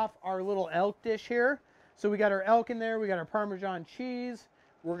top off our little elk dish here. So we got our elk in there. We got our Parmesan cheese.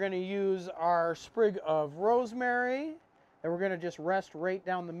 We're going to use our sprig of rosemary, and we're going to just rest right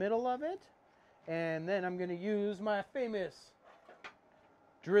down the middle of it. And then I'm going to use my famous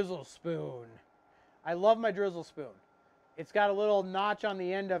drizzle spoon. I love my drizzle spoon. It's got a little notch on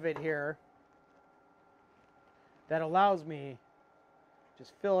the end of it here that allows me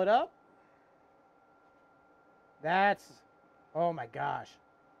just fill it up. That's, oh my gosh.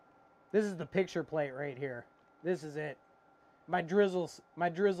 This is the picture plate right here. This is it. My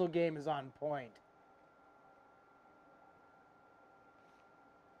drizzle game is on point.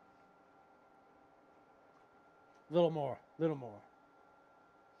 Little more, little more.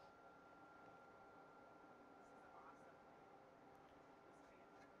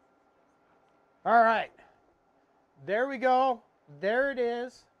 All right. There we go. There it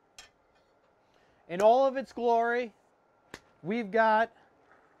is. In all of its glory, we've got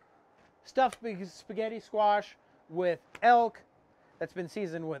stuffed spaghetti squash with elk that's been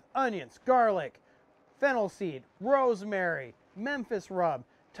seasoned with onions, garlic, fennel seed, rosemary, Memphis rub,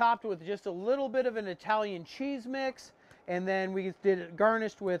 topped with just a little bit of an Italian cheese mix, and then we did it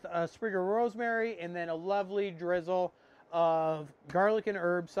garnished with a sprig of rosemary, and then a lovely drizzle of garlic and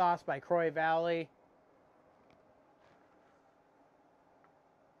herb sauce by Croy Valley.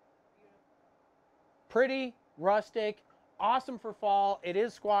 Pretty, rustic, awesome for fall. It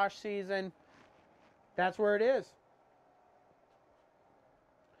is squash season. That's where it is.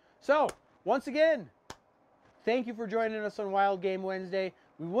 So, once again, thank you for joining us on Wild Game Wednesday.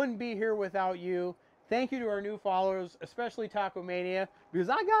 We wouldn't be here without you. Thank you to our new followers, especially Taco Mania, because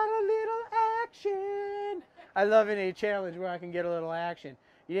I got a little action. I love any challenge where I can get a little action.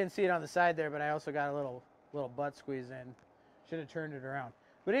 You didn't see it on the side there, but I also got a little butt squeeze in. Should have turned it around.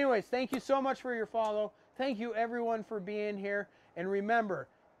 But anyways, thank you so much for your follow. Thank you everyone for being here. And remember,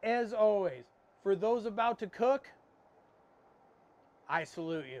 as always, for those about to cook, I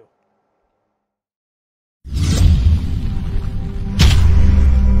salute you.